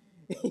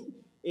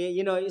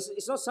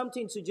 It's not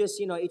something to just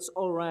it's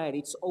all right,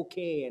 it's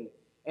okay,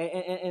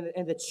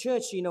 and the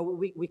church,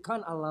 we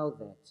can't allow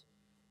that,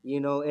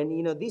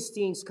 and these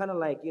things kind of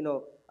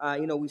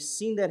we've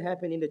seen that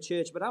happen in the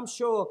church, but I'm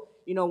sure,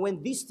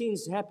 when these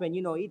things happen,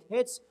 it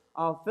hurts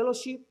our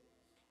fellowship.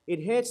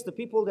 It hurts the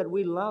people that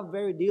we love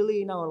very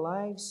dearly in our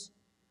lives.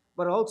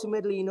 But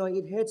ultimately,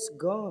 it hurts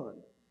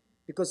God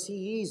because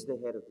He is the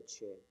head of the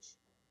church.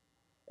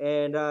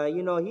 And,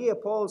 here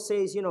Paul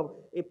says,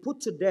 it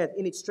put to death.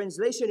 In its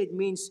translation, it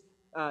means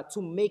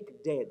to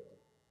make dead.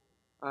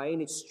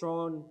 In its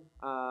strong,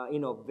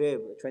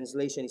 verb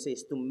translation, it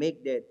says to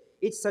make dead.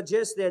 It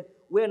suggests that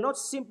we are not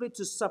simply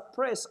to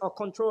suppress or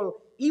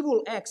control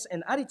evil acts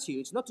and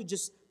attitudes, not to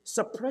just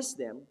suppress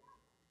them,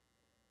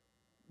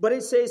 but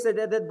it says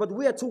but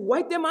we are to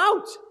wipe them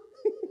out.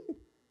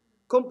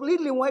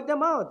 Completely wipe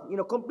them out.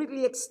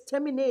 Completely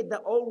exterminate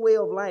the old way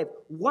of life.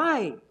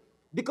 Why?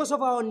 Because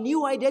of our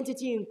new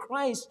identity in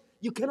Christ,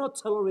 you cannot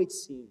tolerate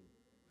sin.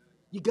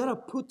 You got to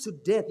put to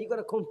death. You got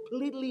to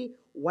completely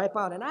wipe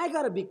out. And I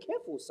got to be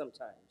careful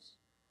sometimes.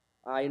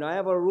 I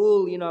have a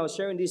rule, I was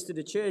sharing this to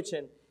the church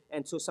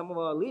and to some of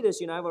our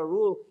leaders, I have a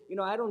rule,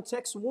 I don't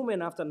text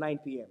women after 9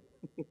 p.m.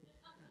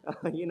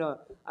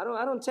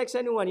 I don't text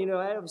anyone.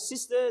 I have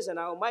sisters and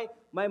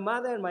my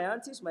mother and my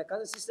aunties, my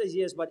cousin sisters,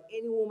 yes, but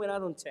any woman I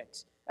don't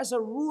text. That's a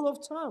rule of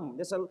thumb.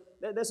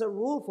 That's a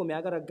rule for me.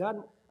 I gotta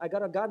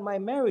guard my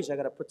marriage. I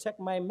gotta protect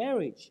my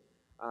marriage.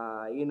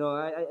 I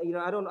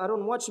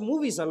don't watch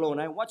movies alone.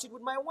 I watch it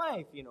with my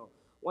wife.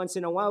 Once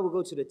in a while we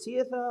go to the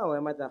theater or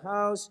I'm at the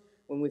house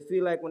when we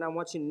feel like when I'm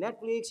watching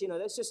Netflix.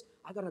 That's just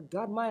I gotta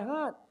guard my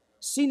heart.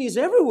 Sin is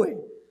everywhere,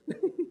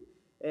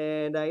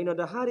 and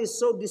the heart is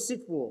so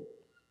deceitful.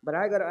 But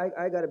I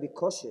gotta be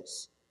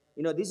cautious.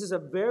 This is a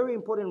very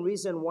important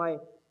reason why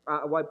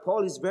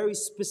Paul is very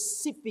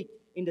specific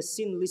in the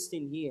sin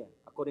listing here,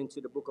 according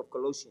to the book of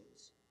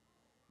Colossians.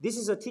 This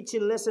is a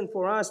teaching lesson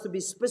for us to be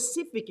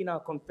specific in our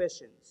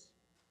confessions,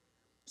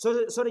 so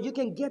that you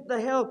can get the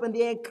help and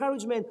the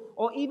encouragement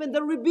or even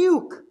the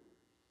rebuke.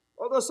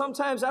 Although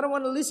sometimes I don't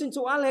want to listen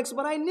to Alex,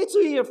 but I need to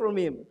hear from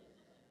him.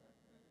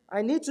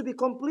 I need to be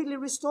completely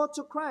restored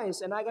to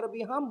Christ, and I got to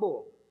be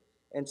humble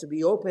and to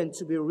be open,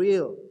 to be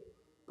real.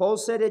 Paul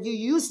said that you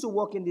used to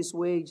walk in these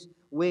ways,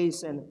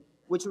 and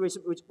which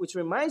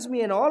reminds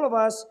me and all of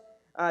us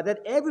that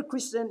every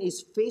Christian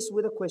is faced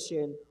with a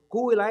question: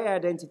 who will I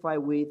identify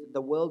with, the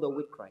world or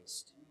with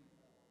Christ?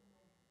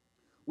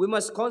 We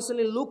must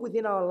constantly look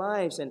within our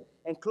lives and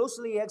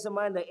closely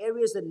examine the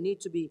areas that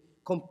need to be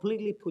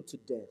completely put to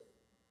death.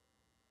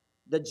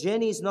 The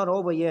journey is not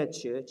over yet,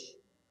 church.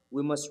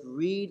 We must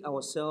rid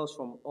ourselves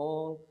from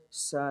all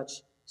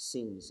such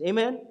sins.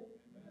 Amen?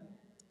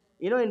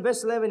 In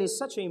verse 11 is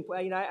such an,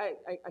 I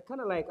kind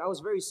of I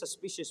was very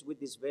suspicious with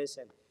this verse,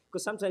 and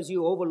because sometimes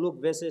you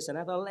overlook verses, and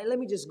I thought, let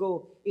me just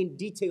go in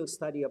detailed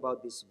study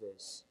about this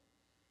verse.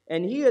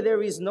 And here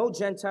there is no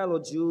Gentile or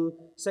Jew,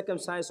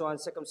 circumcised or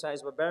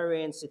uncircumcised,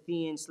 barbarian,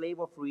 Scythian, slave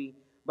or free,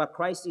 but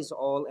Christ is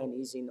all and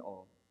is in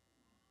all.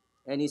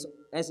 And is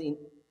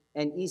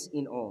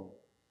in all.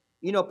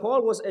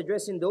 Paul was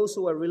addressing those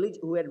who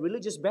had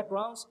religious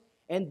backgrounds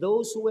and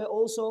those who were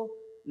also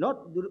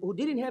who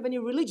didn't have any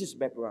religious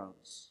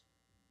backgrounds.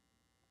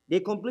 They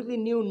completely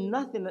knew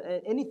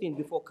anything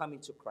before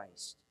coming to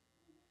Christ.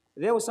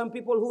 There were some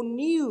people who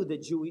knew the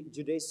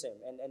Judaism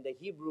and the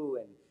Hebrew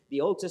and the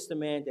Old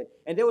Testament,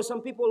 and there were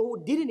some people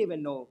who didn't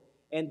even know,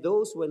 and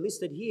those were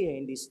listed here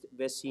in this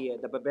verse here,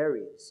 the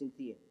barbarians,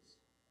 Scythians.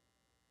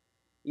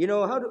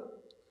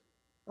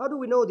 How do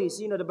we know this?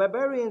 The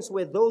barbarians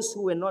were those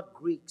who were not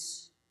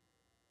Greeks,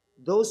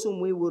 those whom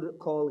we would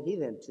call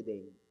heathen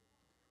today.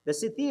 The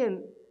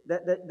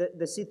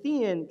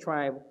Scythian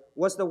tribe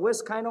was the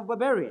worst kind of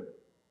barbarian.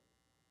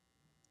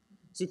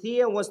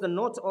 Scythia was the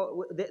north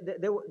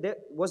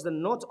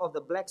of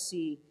the Black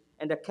Sea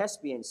and the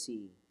Caspian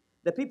Sea.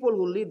 The people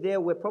who lived there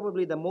were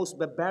probably the most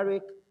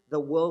barbaric the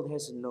world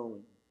has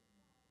known.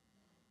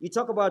 You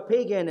talk about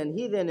pagan and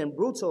heathen and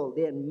brutal,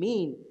 they're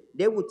mean.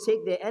 They would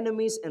take their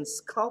enemies and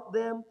scalp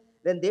them.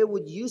 Then they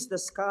would use the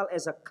skull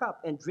as a cup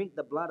and drink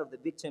the blood of the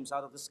victims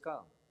out of the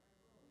skull.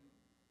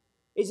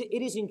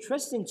 It is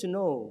interesting to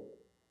know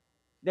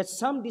that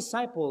some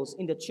disciples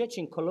in the church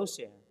in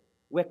Colossia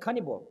were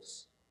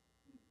cannibals.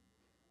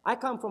 I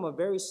come from a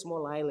very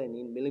small island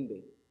in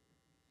Milimbe.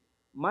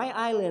 My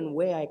island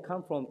where I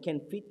come from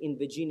can fit in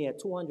Virginia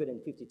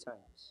 250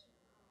 times.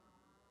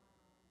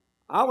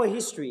 Our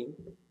history,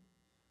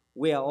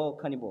 we are all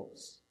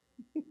cannibals.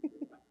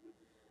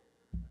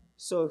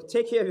 So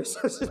take care of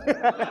yourselves.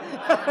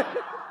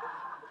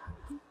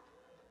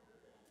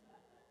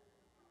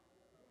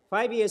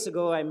 5 years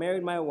ago, I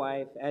married my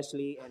wife,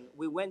 Ashley, and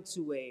we went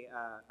to a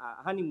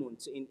honeymoon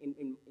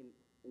in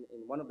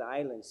one of the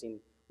islands in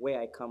where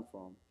I come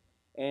from.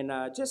 And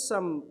just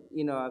a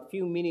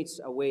few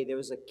minutes away, there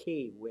was a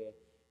cave where,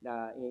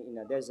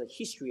 there's a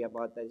history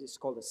about that. It's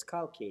called the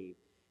Skull Cave.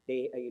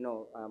 They,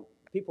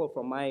 people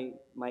from my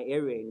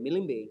area in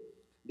Milimbe,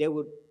 they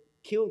would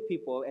kill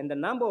people, and the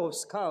number of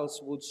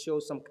skulls would show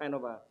some kind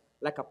of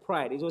like a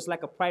pride. It was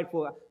like a pride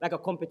for like a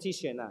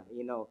competition,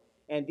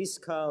 And this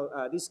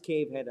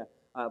cave had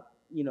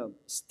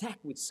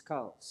stacked with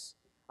skulls.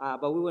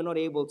 But we were not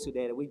able to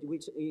that.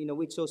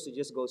 We chose to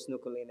just go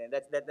snorkeling, and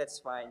that's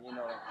fine,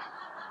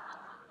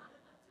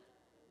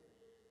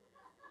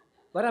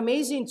 But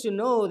amazing to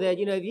know that,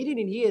 if you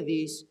didn't hear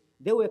this,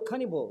 they were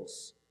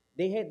cannibals.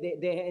 They had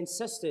their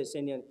ancestors,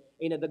 and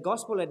the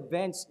gospel had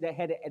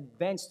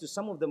advanced to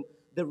some of them,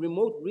 the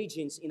remote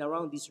regions in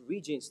around these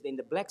regions in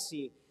the Black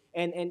Sea,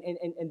 and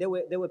there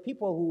were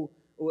people who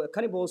were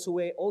cannibals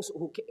who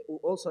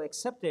also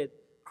accepted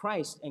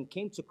Christ and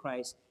came to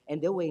Christ,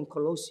 and they were in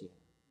Colossae.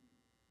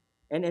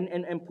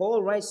 And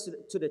Paul writes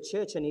to the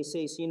church, and he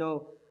says,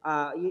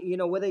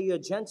 whether you're a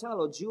Gentile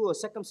or Jew or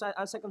circumcised,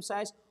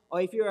 uncircumcised,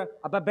 or if you're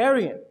a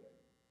barbarian,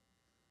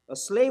 a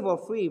slave or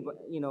free, but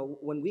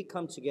when we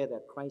come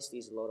together, Christ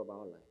is Lord of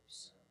our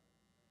lives.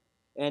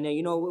 And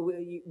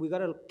we got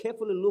to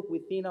carefully look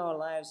within our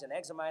lives and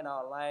examine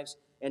our lives,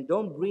 and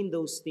don't bring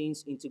those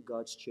things into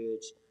God's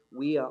church.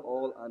 We are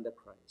all under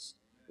Christ.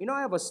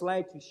 I have a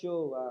slide to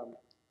show.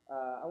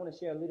 I want to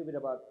share a little bit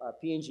about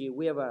PNG.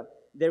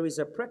 There is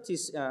a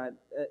practice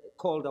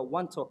called a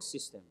one-talk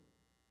system.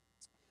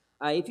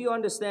 If you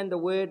understand the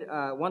word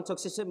one-talk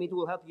system, it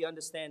will help you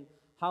understand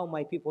how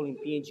my people in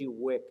PNG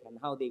work and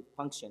how they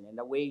function, and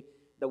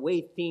the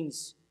way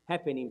things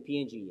happen in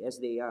PNG as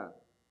they are.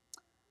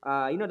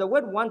 The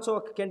word one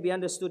talk can be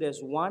understood as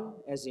one,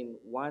 as in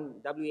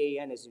one,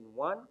 W-A-N as in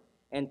one,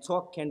 and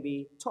talk can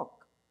be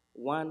talk,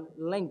 one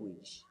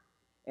language,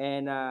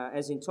 and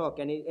as in talk.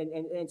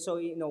 And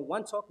so,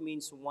 one talk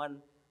means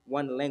one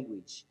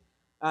language.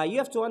 You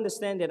have to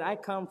understand that I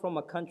come from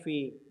a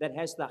country that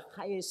has the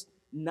highest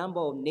number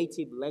of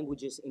native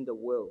languages in the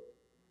world.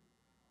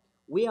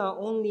 We are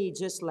only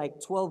just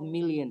like 12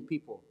 million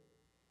people.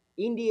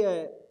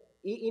 India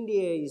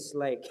is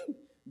like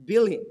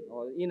billion,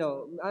 or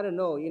I don't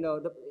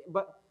know,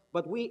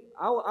 but we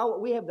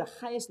have the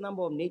highest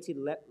number of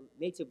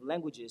native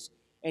languages,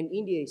 and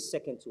India is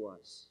second to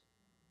us.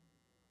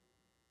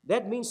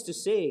 That means to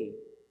say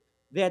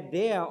that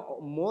there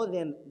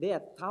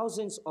are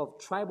thousands of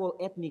tribal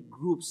ethnic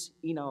groups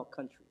in our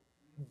country.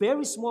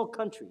 Very small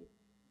country,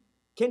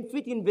 can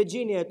fit in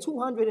Virginia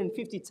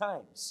 250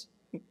 times,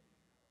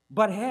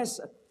 but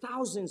has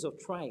thousands of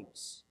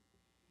tribes.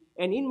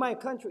 And in my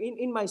country,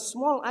 in my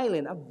small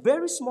island, a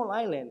very small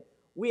island,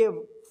 we have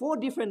 4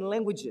 different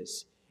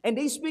languages. And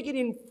they speak it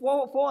in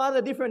four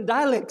other different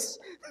dialects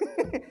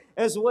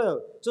as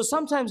well. So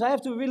sometimes I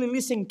have to really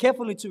listen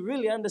carefully to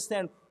really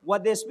understand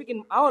what they're speaking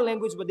in our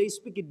language, but they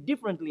speak it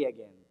differently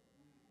again.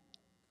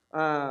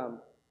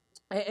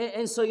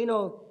 And so, in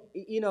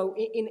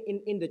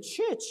the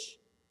church,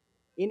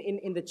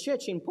 in the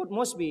church in Port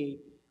Moresby,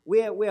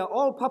 we are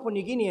all Papua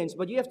New Guineans,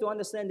 but you have to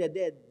understand that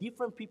there are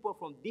different people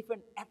from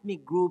different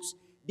ethnic groups,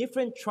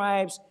 different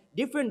tribes,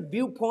 different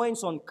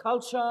viewpoints on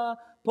culture,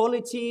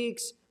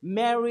 politics,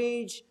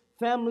 marriage,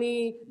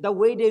 family, the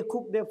way they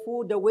cook their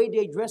food, the way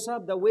they dress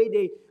up, the way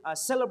they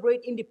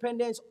celebrate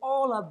independence.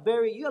 All are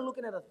you're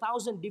looking at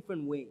 1,000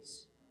 different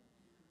ways.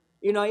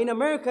 In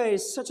America,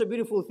 it's such a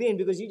beautiful thing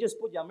because you just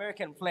put your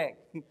American flag.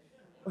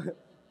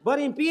 But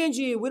in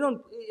PNG,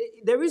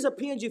 there is a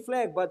PNG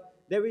flag, but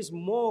there is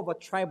more of a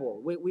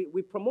tribal.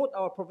 We promote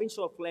our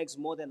provincial flags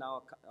more than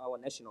our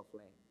national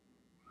flag.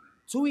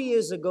 2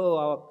 years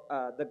ago,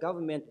 the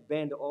government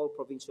banned all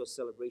provincial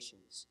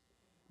celebrations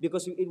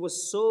because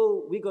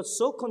we got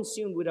so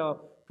consumed with our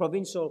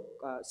provincial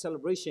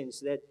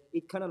celebrations that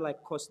it kind of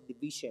like caused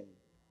division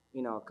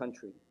in our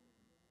country.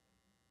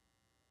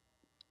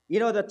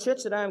 The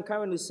church that I am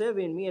currently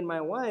serving, me and my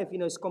wife,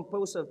 is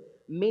composed of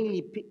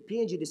mainly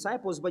PNG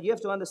disciples, but you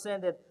have to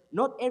understand that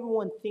not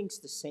everyone thinks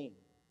the same.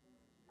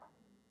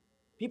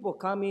 People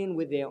come in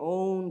with their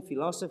own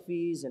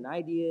philosophies and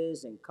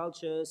ideas and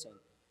cultures,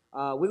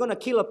 and we're going to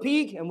kill a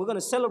pig and we're going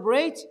to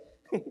celebrate.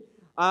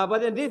 But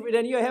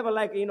then you have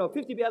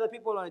 50 other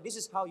people on it. This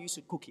is how you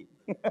should cook it.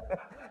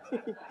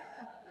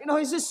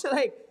 It's just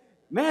like,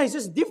 man, it's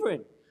just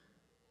different.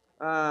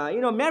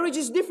 Marriage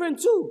is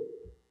different too.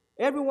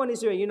 Everyone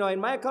is here. In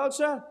my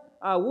culture,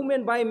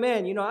 women by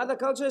men. Other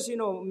cultures,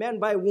 men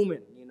by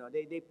women.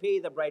 They pay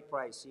the bride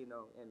price.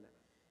 And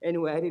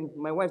anyway,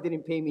 my wife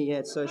didn't pay me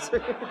yet, so it's.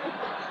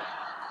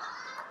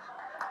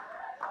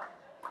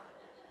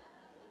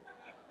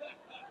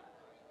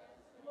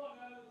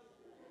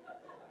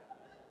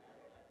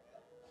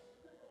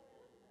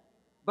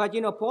 But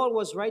Paul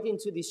was writing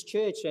to this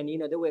church, and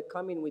they were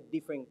coming with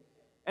different.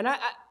 And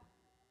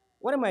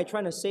what am I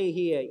trying to say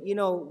here?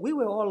 We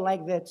were all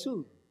like that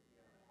too.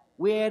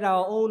 We had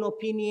our own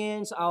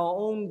opinions, our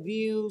own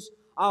views,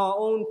 our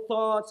own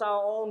thoughts,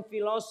 our own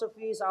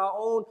philosophies, our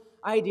own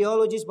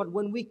ideologies. But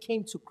when we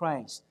came to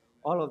Christ,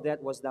 all of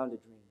that was down the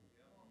drain.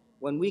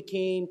 When we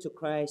came to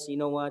Christ, you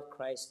know what?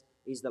 Christ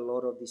is the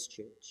Lord of this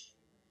church.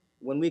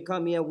 When we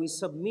come here, we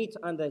submit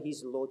under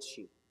His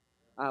Lordship.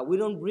 We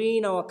don't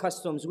bring our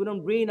customs. We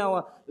don't bring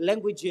our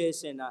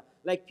languages. And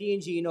like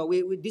PNG,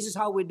 this is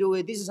how we do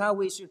it. This is how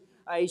it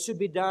should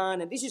be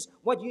done, and this is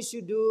what you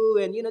should do,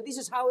 and this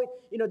is how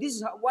this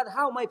is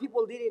how my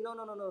people did it.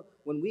 No.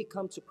 When we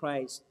come to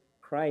Christ,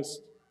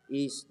 Christ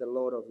is the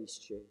Lord of His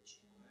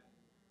church,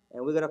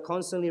 and we're gonna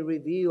constantly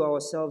review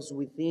ourselves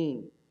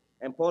within.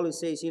 And Paul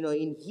says,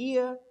 in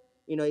here,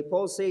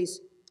 Paul says,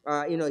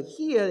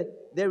 here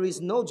there is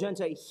no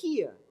Gentile.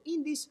 Here,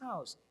 in this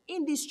house,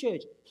 in this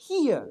church,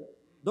 here,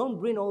 don't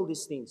bring all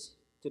these things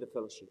to the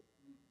fellowship.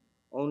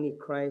 Only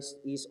Christ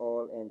is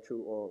all and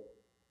true all.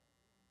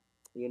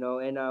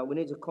 And we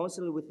need to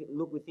constantly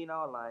look within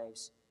our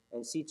lives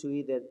and see to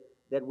it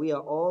that we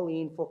are all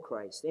in for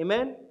Christ.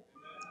 Amen?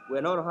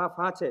 We're not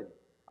half-hearted.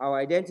 Our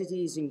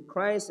identity is in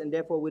Christ, and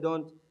therefore we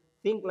don't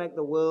think like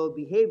the world,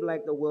 behave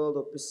like the world,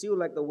 or pursue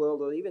like the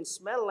world, or even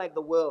smell like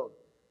the world.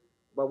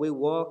 But we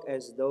walk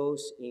as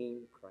those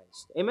in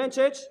Christ. Amen,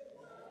 church?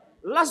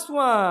 Last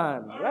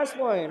one. Last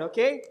one,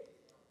 okay?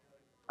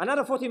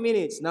 Another 40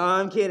 minutes. No,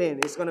 I'm kidding.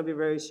 It's going to be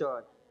very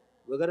short.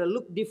 We're going to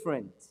look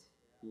different.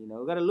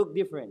 We're going to look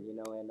different,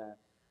 and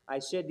I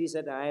shared this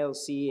at the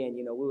ILC, and,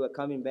 we were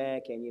coming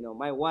back, and,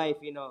 my wife,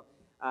 we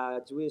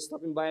were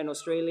stopping by in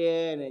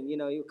Australia, and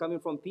you're coming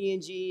from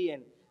PNG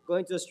and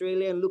going to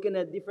Australia and looking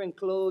at different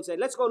clothes, and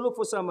let's go look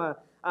for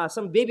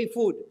some baby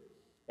food.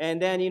 And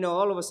then,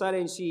 all of a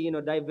sudden she,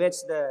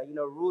 diverts the,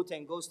 route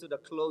and goes to the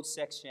clothes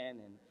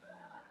section and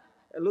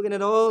looking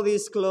at all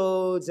these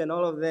clothes and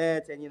all of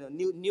that and,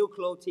 new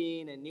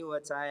clothing and new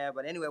attire.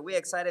 But anyway, we're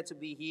excited to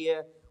be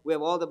here. We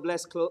have all the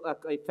blessed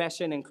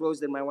fashion and clothes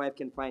that my wife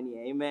can find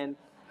here. Amen.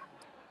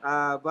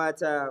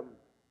 But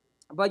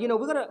we're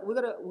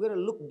gonna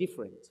look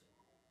different.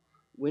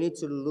 We need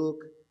to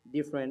look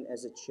different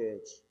as a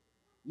church.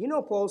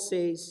 Paul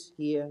says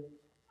here,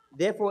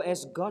 therefore,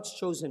 as God's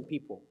chosen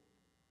people,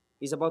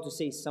 he's about to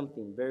say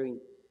something very,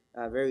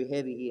 very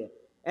heavy here.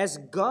 As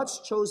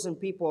God's chosen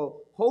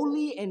people,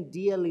 holy and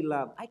dearly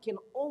loved. I can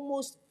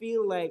almost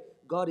feel like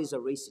God is a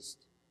racist.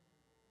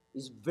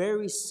 He's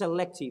very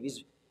selective.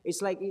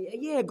 It's like,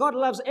 yeah, God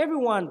loves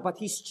everyone, but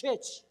His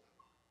church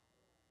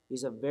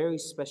is a very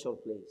special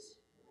place.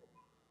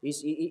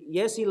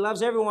 Yes, He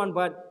loves everyone,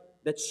 but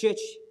the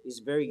church is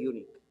very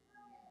unique.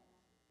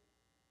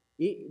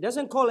 He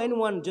doesn't call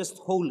anyone just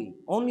holy,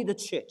 only the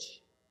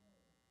church.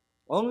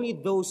 Only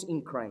those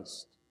in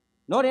Christ.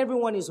 Not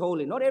everyone is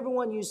holy. Not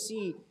everyone you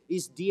see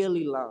is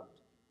dearly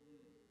loved.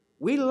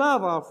 We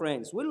love our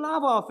friends. We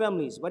love our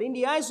families. But in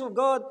the eyes of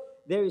God,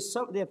 there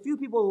are few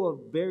people who are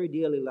very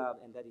dearly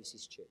loved, and that is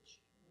His church.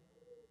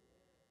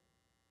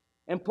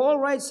 And Paul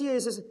writes here, he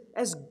says,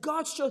 as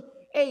God shows,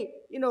 hey,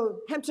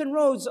 Hampton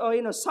Roads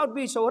or, South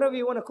Beach or whatever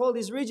you want to call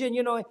this region,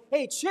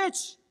 hey,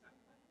 church,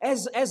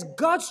 as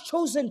God's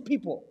chosen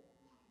people,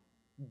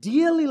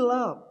 dearly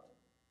loved,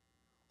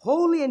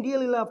 holy and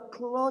dearly loved,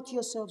 clothe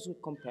yourselves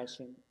with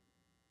compassion,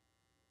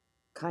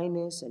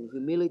 kindness and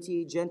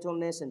humility,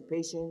 gentleness and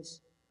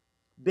patience.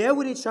 Bear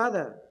with each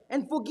other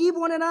and forgive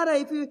one another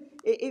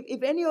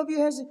if any of you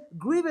has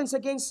grievance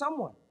against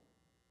someone.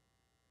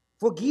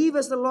 Forgive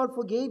as the Lord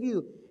forgave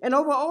you. And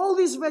over all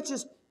these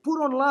virtues,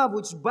 put on love,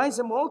 which binds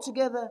them all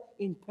together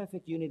in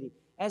perfect unity.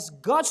 As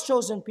God's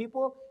chosen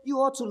people, you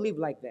ought to live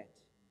like that.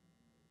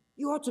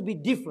 You ought to be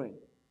different.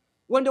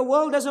 When the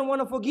world doesn't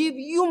want to forgive,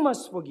 you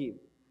must forgive.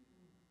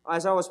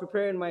 As I was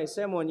preparing my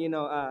sermon,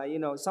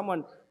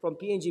 someone from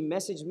PNG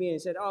messaged me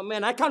and said, "Oh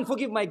man, I can't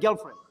forgive my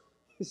girlfriend."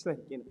 It's like,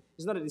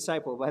 he's not a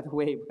disciple, by the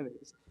way.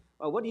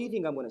 But what do you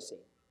think I'm going to say?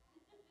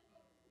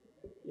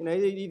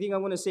 You think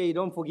I'm going to say,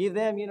 don't forgive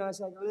them? I was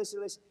like,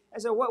 listen. I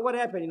said, what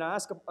happened? I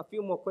asked a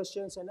few more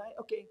questions, and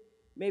okay,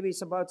 maybe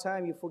it's about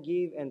time you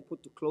forgive and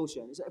put to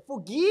closure. He said,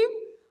 forgive?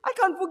 I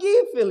can't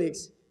forgive,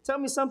 Felix. Tell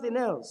me something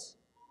else.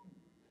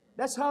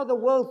 That's how the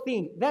world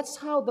thinks. That's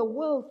how the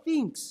world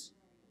thinks.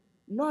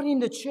 Not in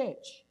the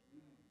church.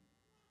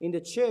 In the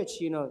church,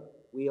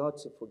 we ought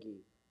to forgive.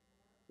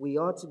 We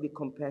ought to be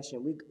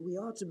compassionate. We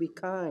ought to be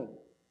kind.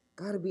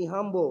 Got to be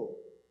humble.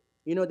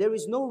 There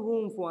is no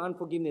room for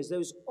unforgiveness. There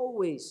is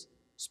always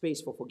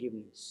space for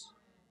forgiveness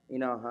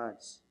in our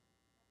hearts.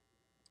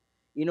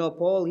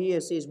 Paul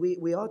here says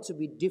we ought to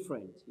be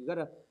different. You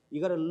gotta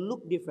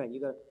look different.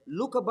 You gotta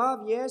look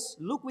above, yes,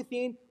 look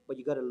within, but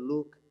you gotta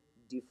look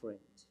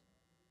different.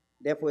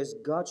 Therefore, as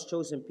God's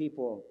chosen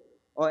people,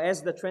 or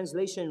as the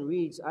translation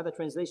reads, other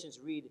translations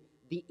read,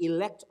 the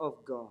elect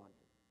of God.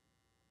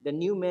 The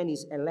new man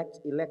is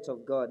elect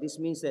of God. This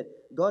means that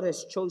God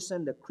has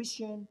chosen the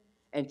Christian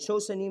and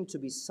chosen him to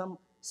be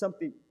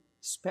something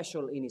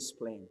special in His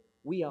plan.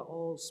 We are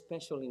all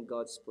special in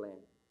God's plan.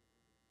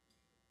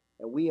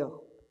 And we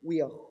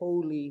are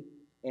holy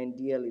and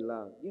dearly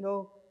loved.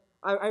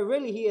 I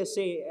rarely hear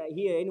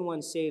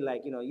anyone say,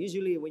 like,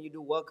 usually when you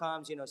do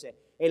welcomes, say,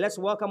 hey, let's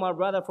welcome our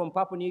brother from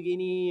Papua New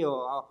Guinea,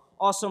 or our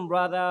awesome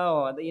brother,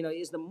 or,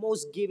 is the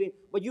most giving.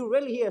 But you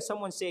rarely hear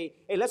someone say,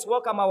 hey, let's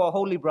welcome our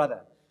holy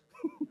brother.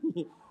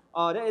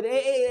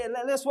 Hey,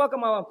 let's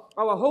welcome our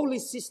holy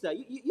sister.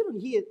 You don't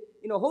hear,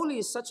 holy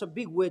is such a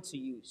big word to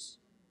use.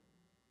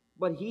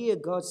 But here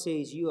God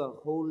says, you are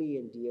holy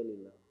and dearly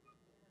loved.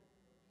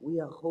 We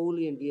are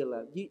holy and dearly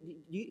loved.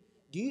 Do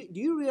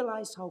you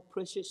realize how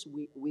precious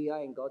we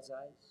are in God's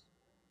eyes?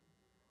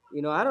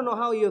 I don't know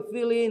how you're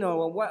feeling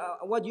or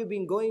what you've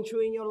been going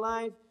through in your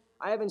life.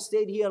 I haven't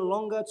stayed here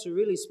longer to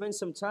really spend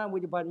some time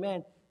with you. But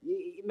man,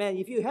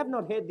 if you have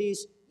not heard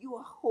this, you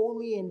are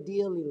holy and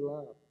dearly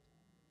loved.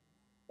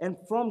 And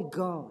from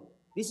God.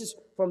 This is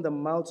from the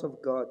mouth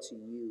of God to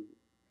you.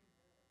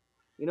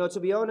 To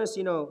be honest,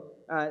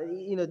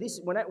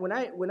 this when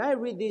I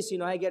read this,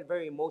 I get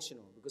very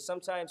emotional because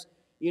sometimes,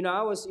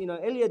 I was,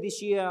 earlier this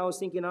year I was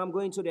thinking I'm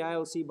going to the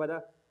ILC, but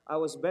I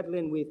was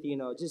battling with,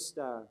 just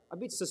a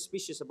bit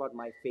suspicious about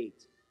my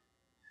faith.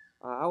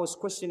 I was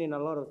questioning a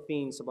lot of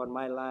things about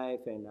my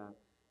life, and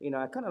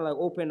I kind of like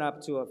opened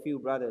up to a few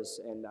brothers,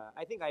 and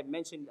I think I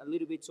mentioned a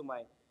little bit to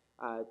my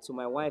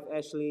wife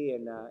Ashley,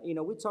 and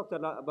we talked a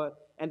lot about.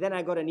 And then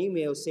I got an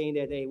email saying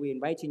that, hey, we're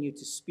inviting you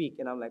to speak,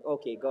 and I'm like,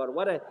 okay, God,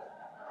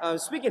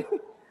 speaking.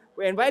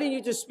 We're inviting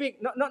you to speak,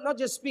 not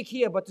just speak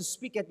here, but to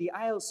speak at the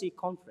ILC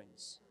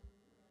conference.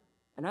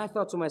 And I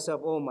thought to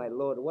myself, oh my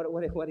Lord,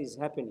 what is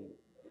happening?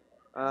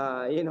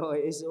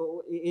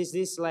 Is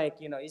this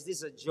like, is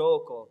this a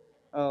joke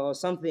or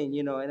something,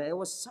 And it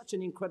was such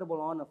an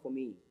incredible honor for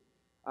me,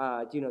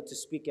 to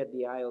speak at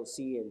the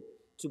ILC and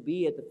to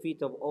be at the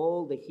feet of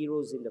all the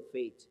heroes in the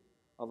faith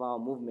of our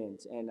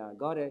movement. And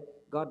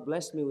God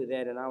blessed me with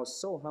that, and I was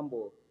so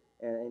humble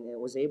and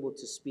was able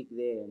to speak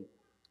there. And,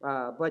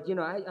 but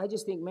I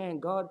just think, man,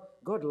 God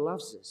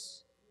loves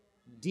us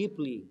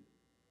deeply,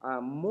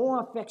 more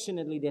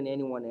affectionately than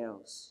anyone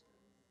else.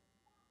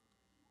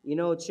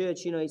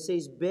 Church, it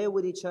says, bear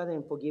with each other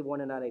and forgive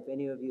one another if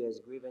any of you has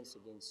grievance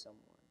against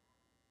someone.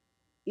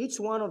 Each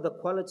one of the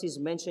qualities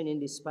mentioned in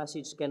this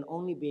passage can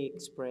only be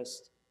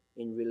expressed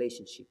in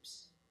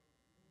relationships.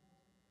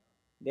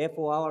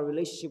 Therefore, our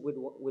relationship with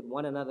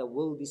one another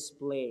will give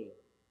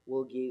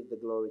the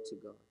glory to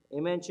God.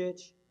 Amen,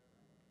 church?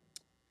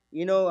 I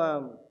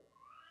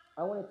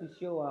wanted to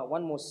show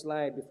one more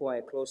slide before I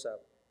close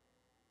up.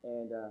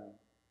 And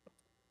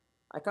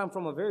I come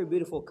from a very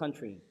beautiful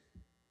country.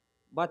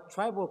 But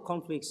tribal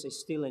conflicts is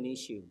still an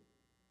issue.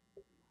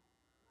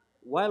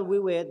 While we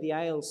were at the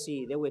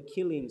ILC, there were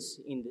killings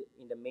in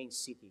the main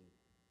city,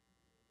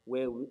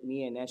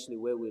 me and Ashley,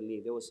 where we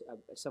live. There was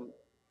some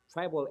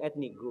tribal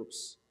ethnic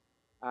groups.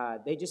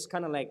 They just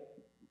kind of like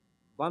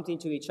bumped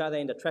into each other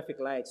in the traffic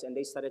lights, and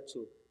they started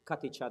to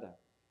cut each other.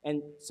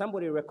 And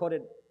somebody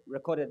recorded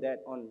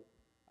that on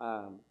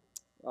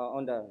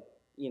the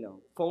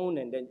phone,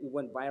 and then it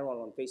went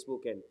viral on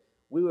Facebook. And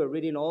we were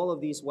reading all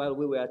of these while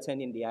we were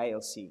attending the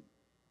ILC.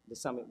 The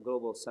summit,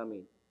 global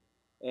summit.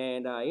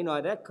 And,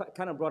 that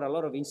kind of brought a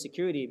lot of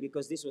insecurity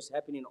because this was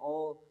happening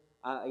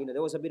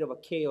there was a bit of a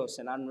chaos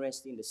and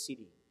unrest in the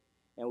city.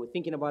 And we're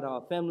thinking about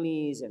our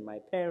families and my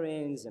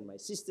parents and my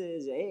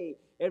sisters. Hey,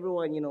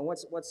 everyone,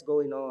 what's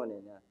going on?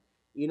 And,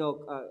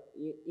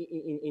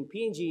 in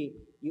PNG,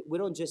 we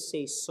don't just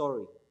say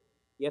sorry.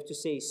 You have to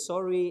say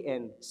sorry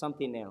and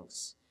something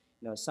else.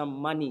 Some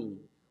money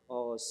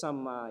or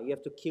you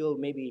have to kill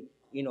maybe,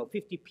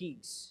 50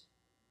 pigs.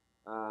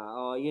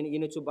 Or you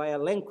need to buy a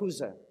Land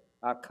Cruiser,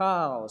 a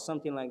car, or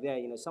something like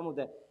that. Some of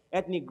the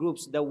ethnic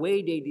groups, the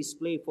way they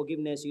display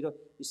forgiveness,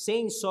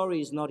 saying sorry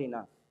is not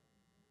enough.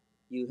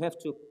 There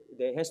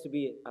has to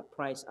be a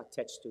price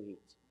attached to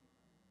it.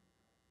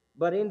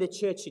 But in the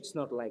church, it's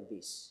not like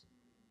this.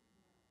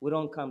 We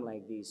don't come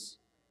like this.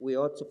 We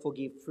ought to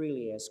forgive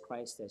freely as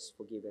Christ has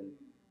forgiven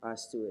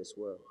us too as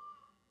well.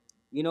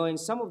 In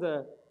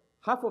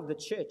half of the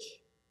church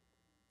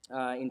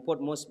in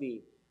Port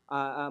Moresby,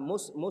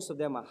 most of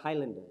them are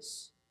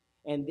Highlanders,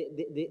 and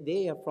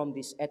they are from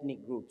these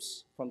ethnic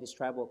groups, from these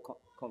tribal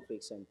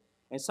conflicts, and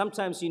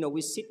sometimes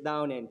we sit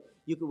down and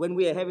when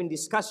we are having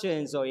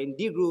discussions or in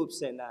D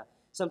groups, and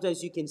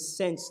sometimes you can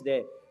sense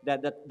the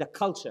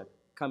culture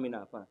coming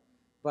up,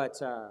 but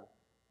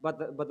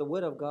the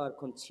Word of God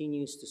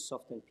continues to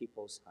soften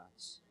people's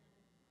hearts,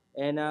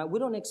 and we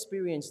don't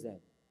experience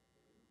that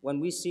when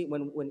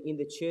in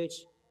the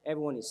church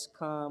everyone is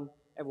calm,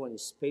 everyone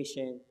is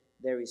patient,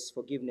 there is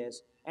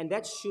forgiveness. And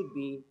that should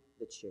be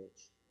the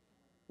church.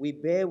 We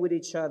bear with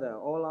each other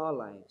all our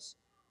lives.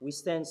 We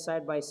stand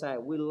side by side.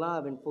 We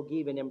love and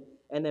forgive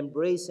and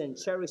embrace and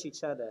cherish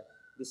each other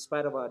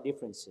despite of our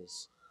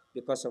differences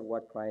because of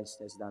what Christ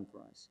has done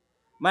for us.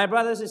 My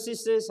brothers and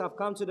sisters, I've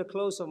come to the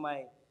close of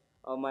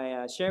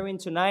my sharing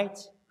tonight.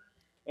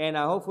 And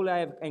hopefully I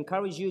have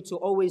encouraged you to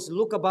always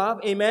look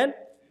above. Amen?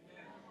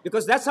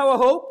 Because that's our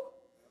hope.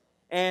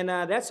 And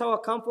that's our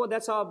comfort.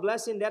 That's our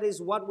blessing. That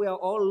is what we are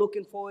all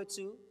looking forward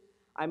to.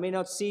 I may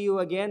not see you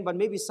again, but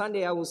maybe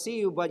Sunday I will see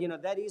you. But,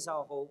 that is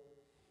our hope.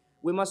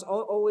 We must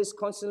always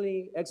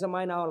constantly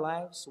examine our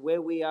lives, where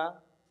we are.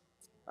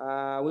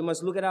 We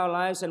must look at our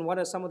lives and what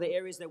are some of the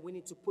areas that we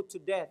need to put to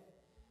death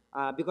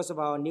because of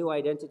our new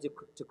identity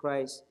to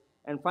Christ.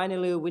 And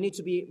finally,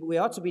 we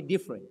ought to be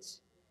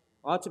different.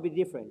 Ought to be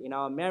different in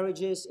our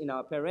marriages, in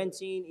our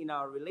parenting, in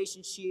our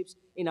relationships,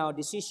 in our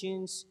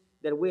decisions,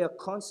 that we are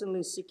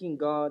constantly seeking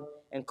God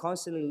and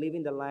constantly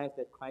living the life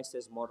that Christ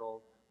has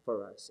modeled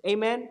for us.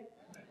 Amen?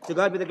 To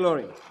God be the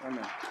glory.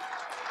 Amen.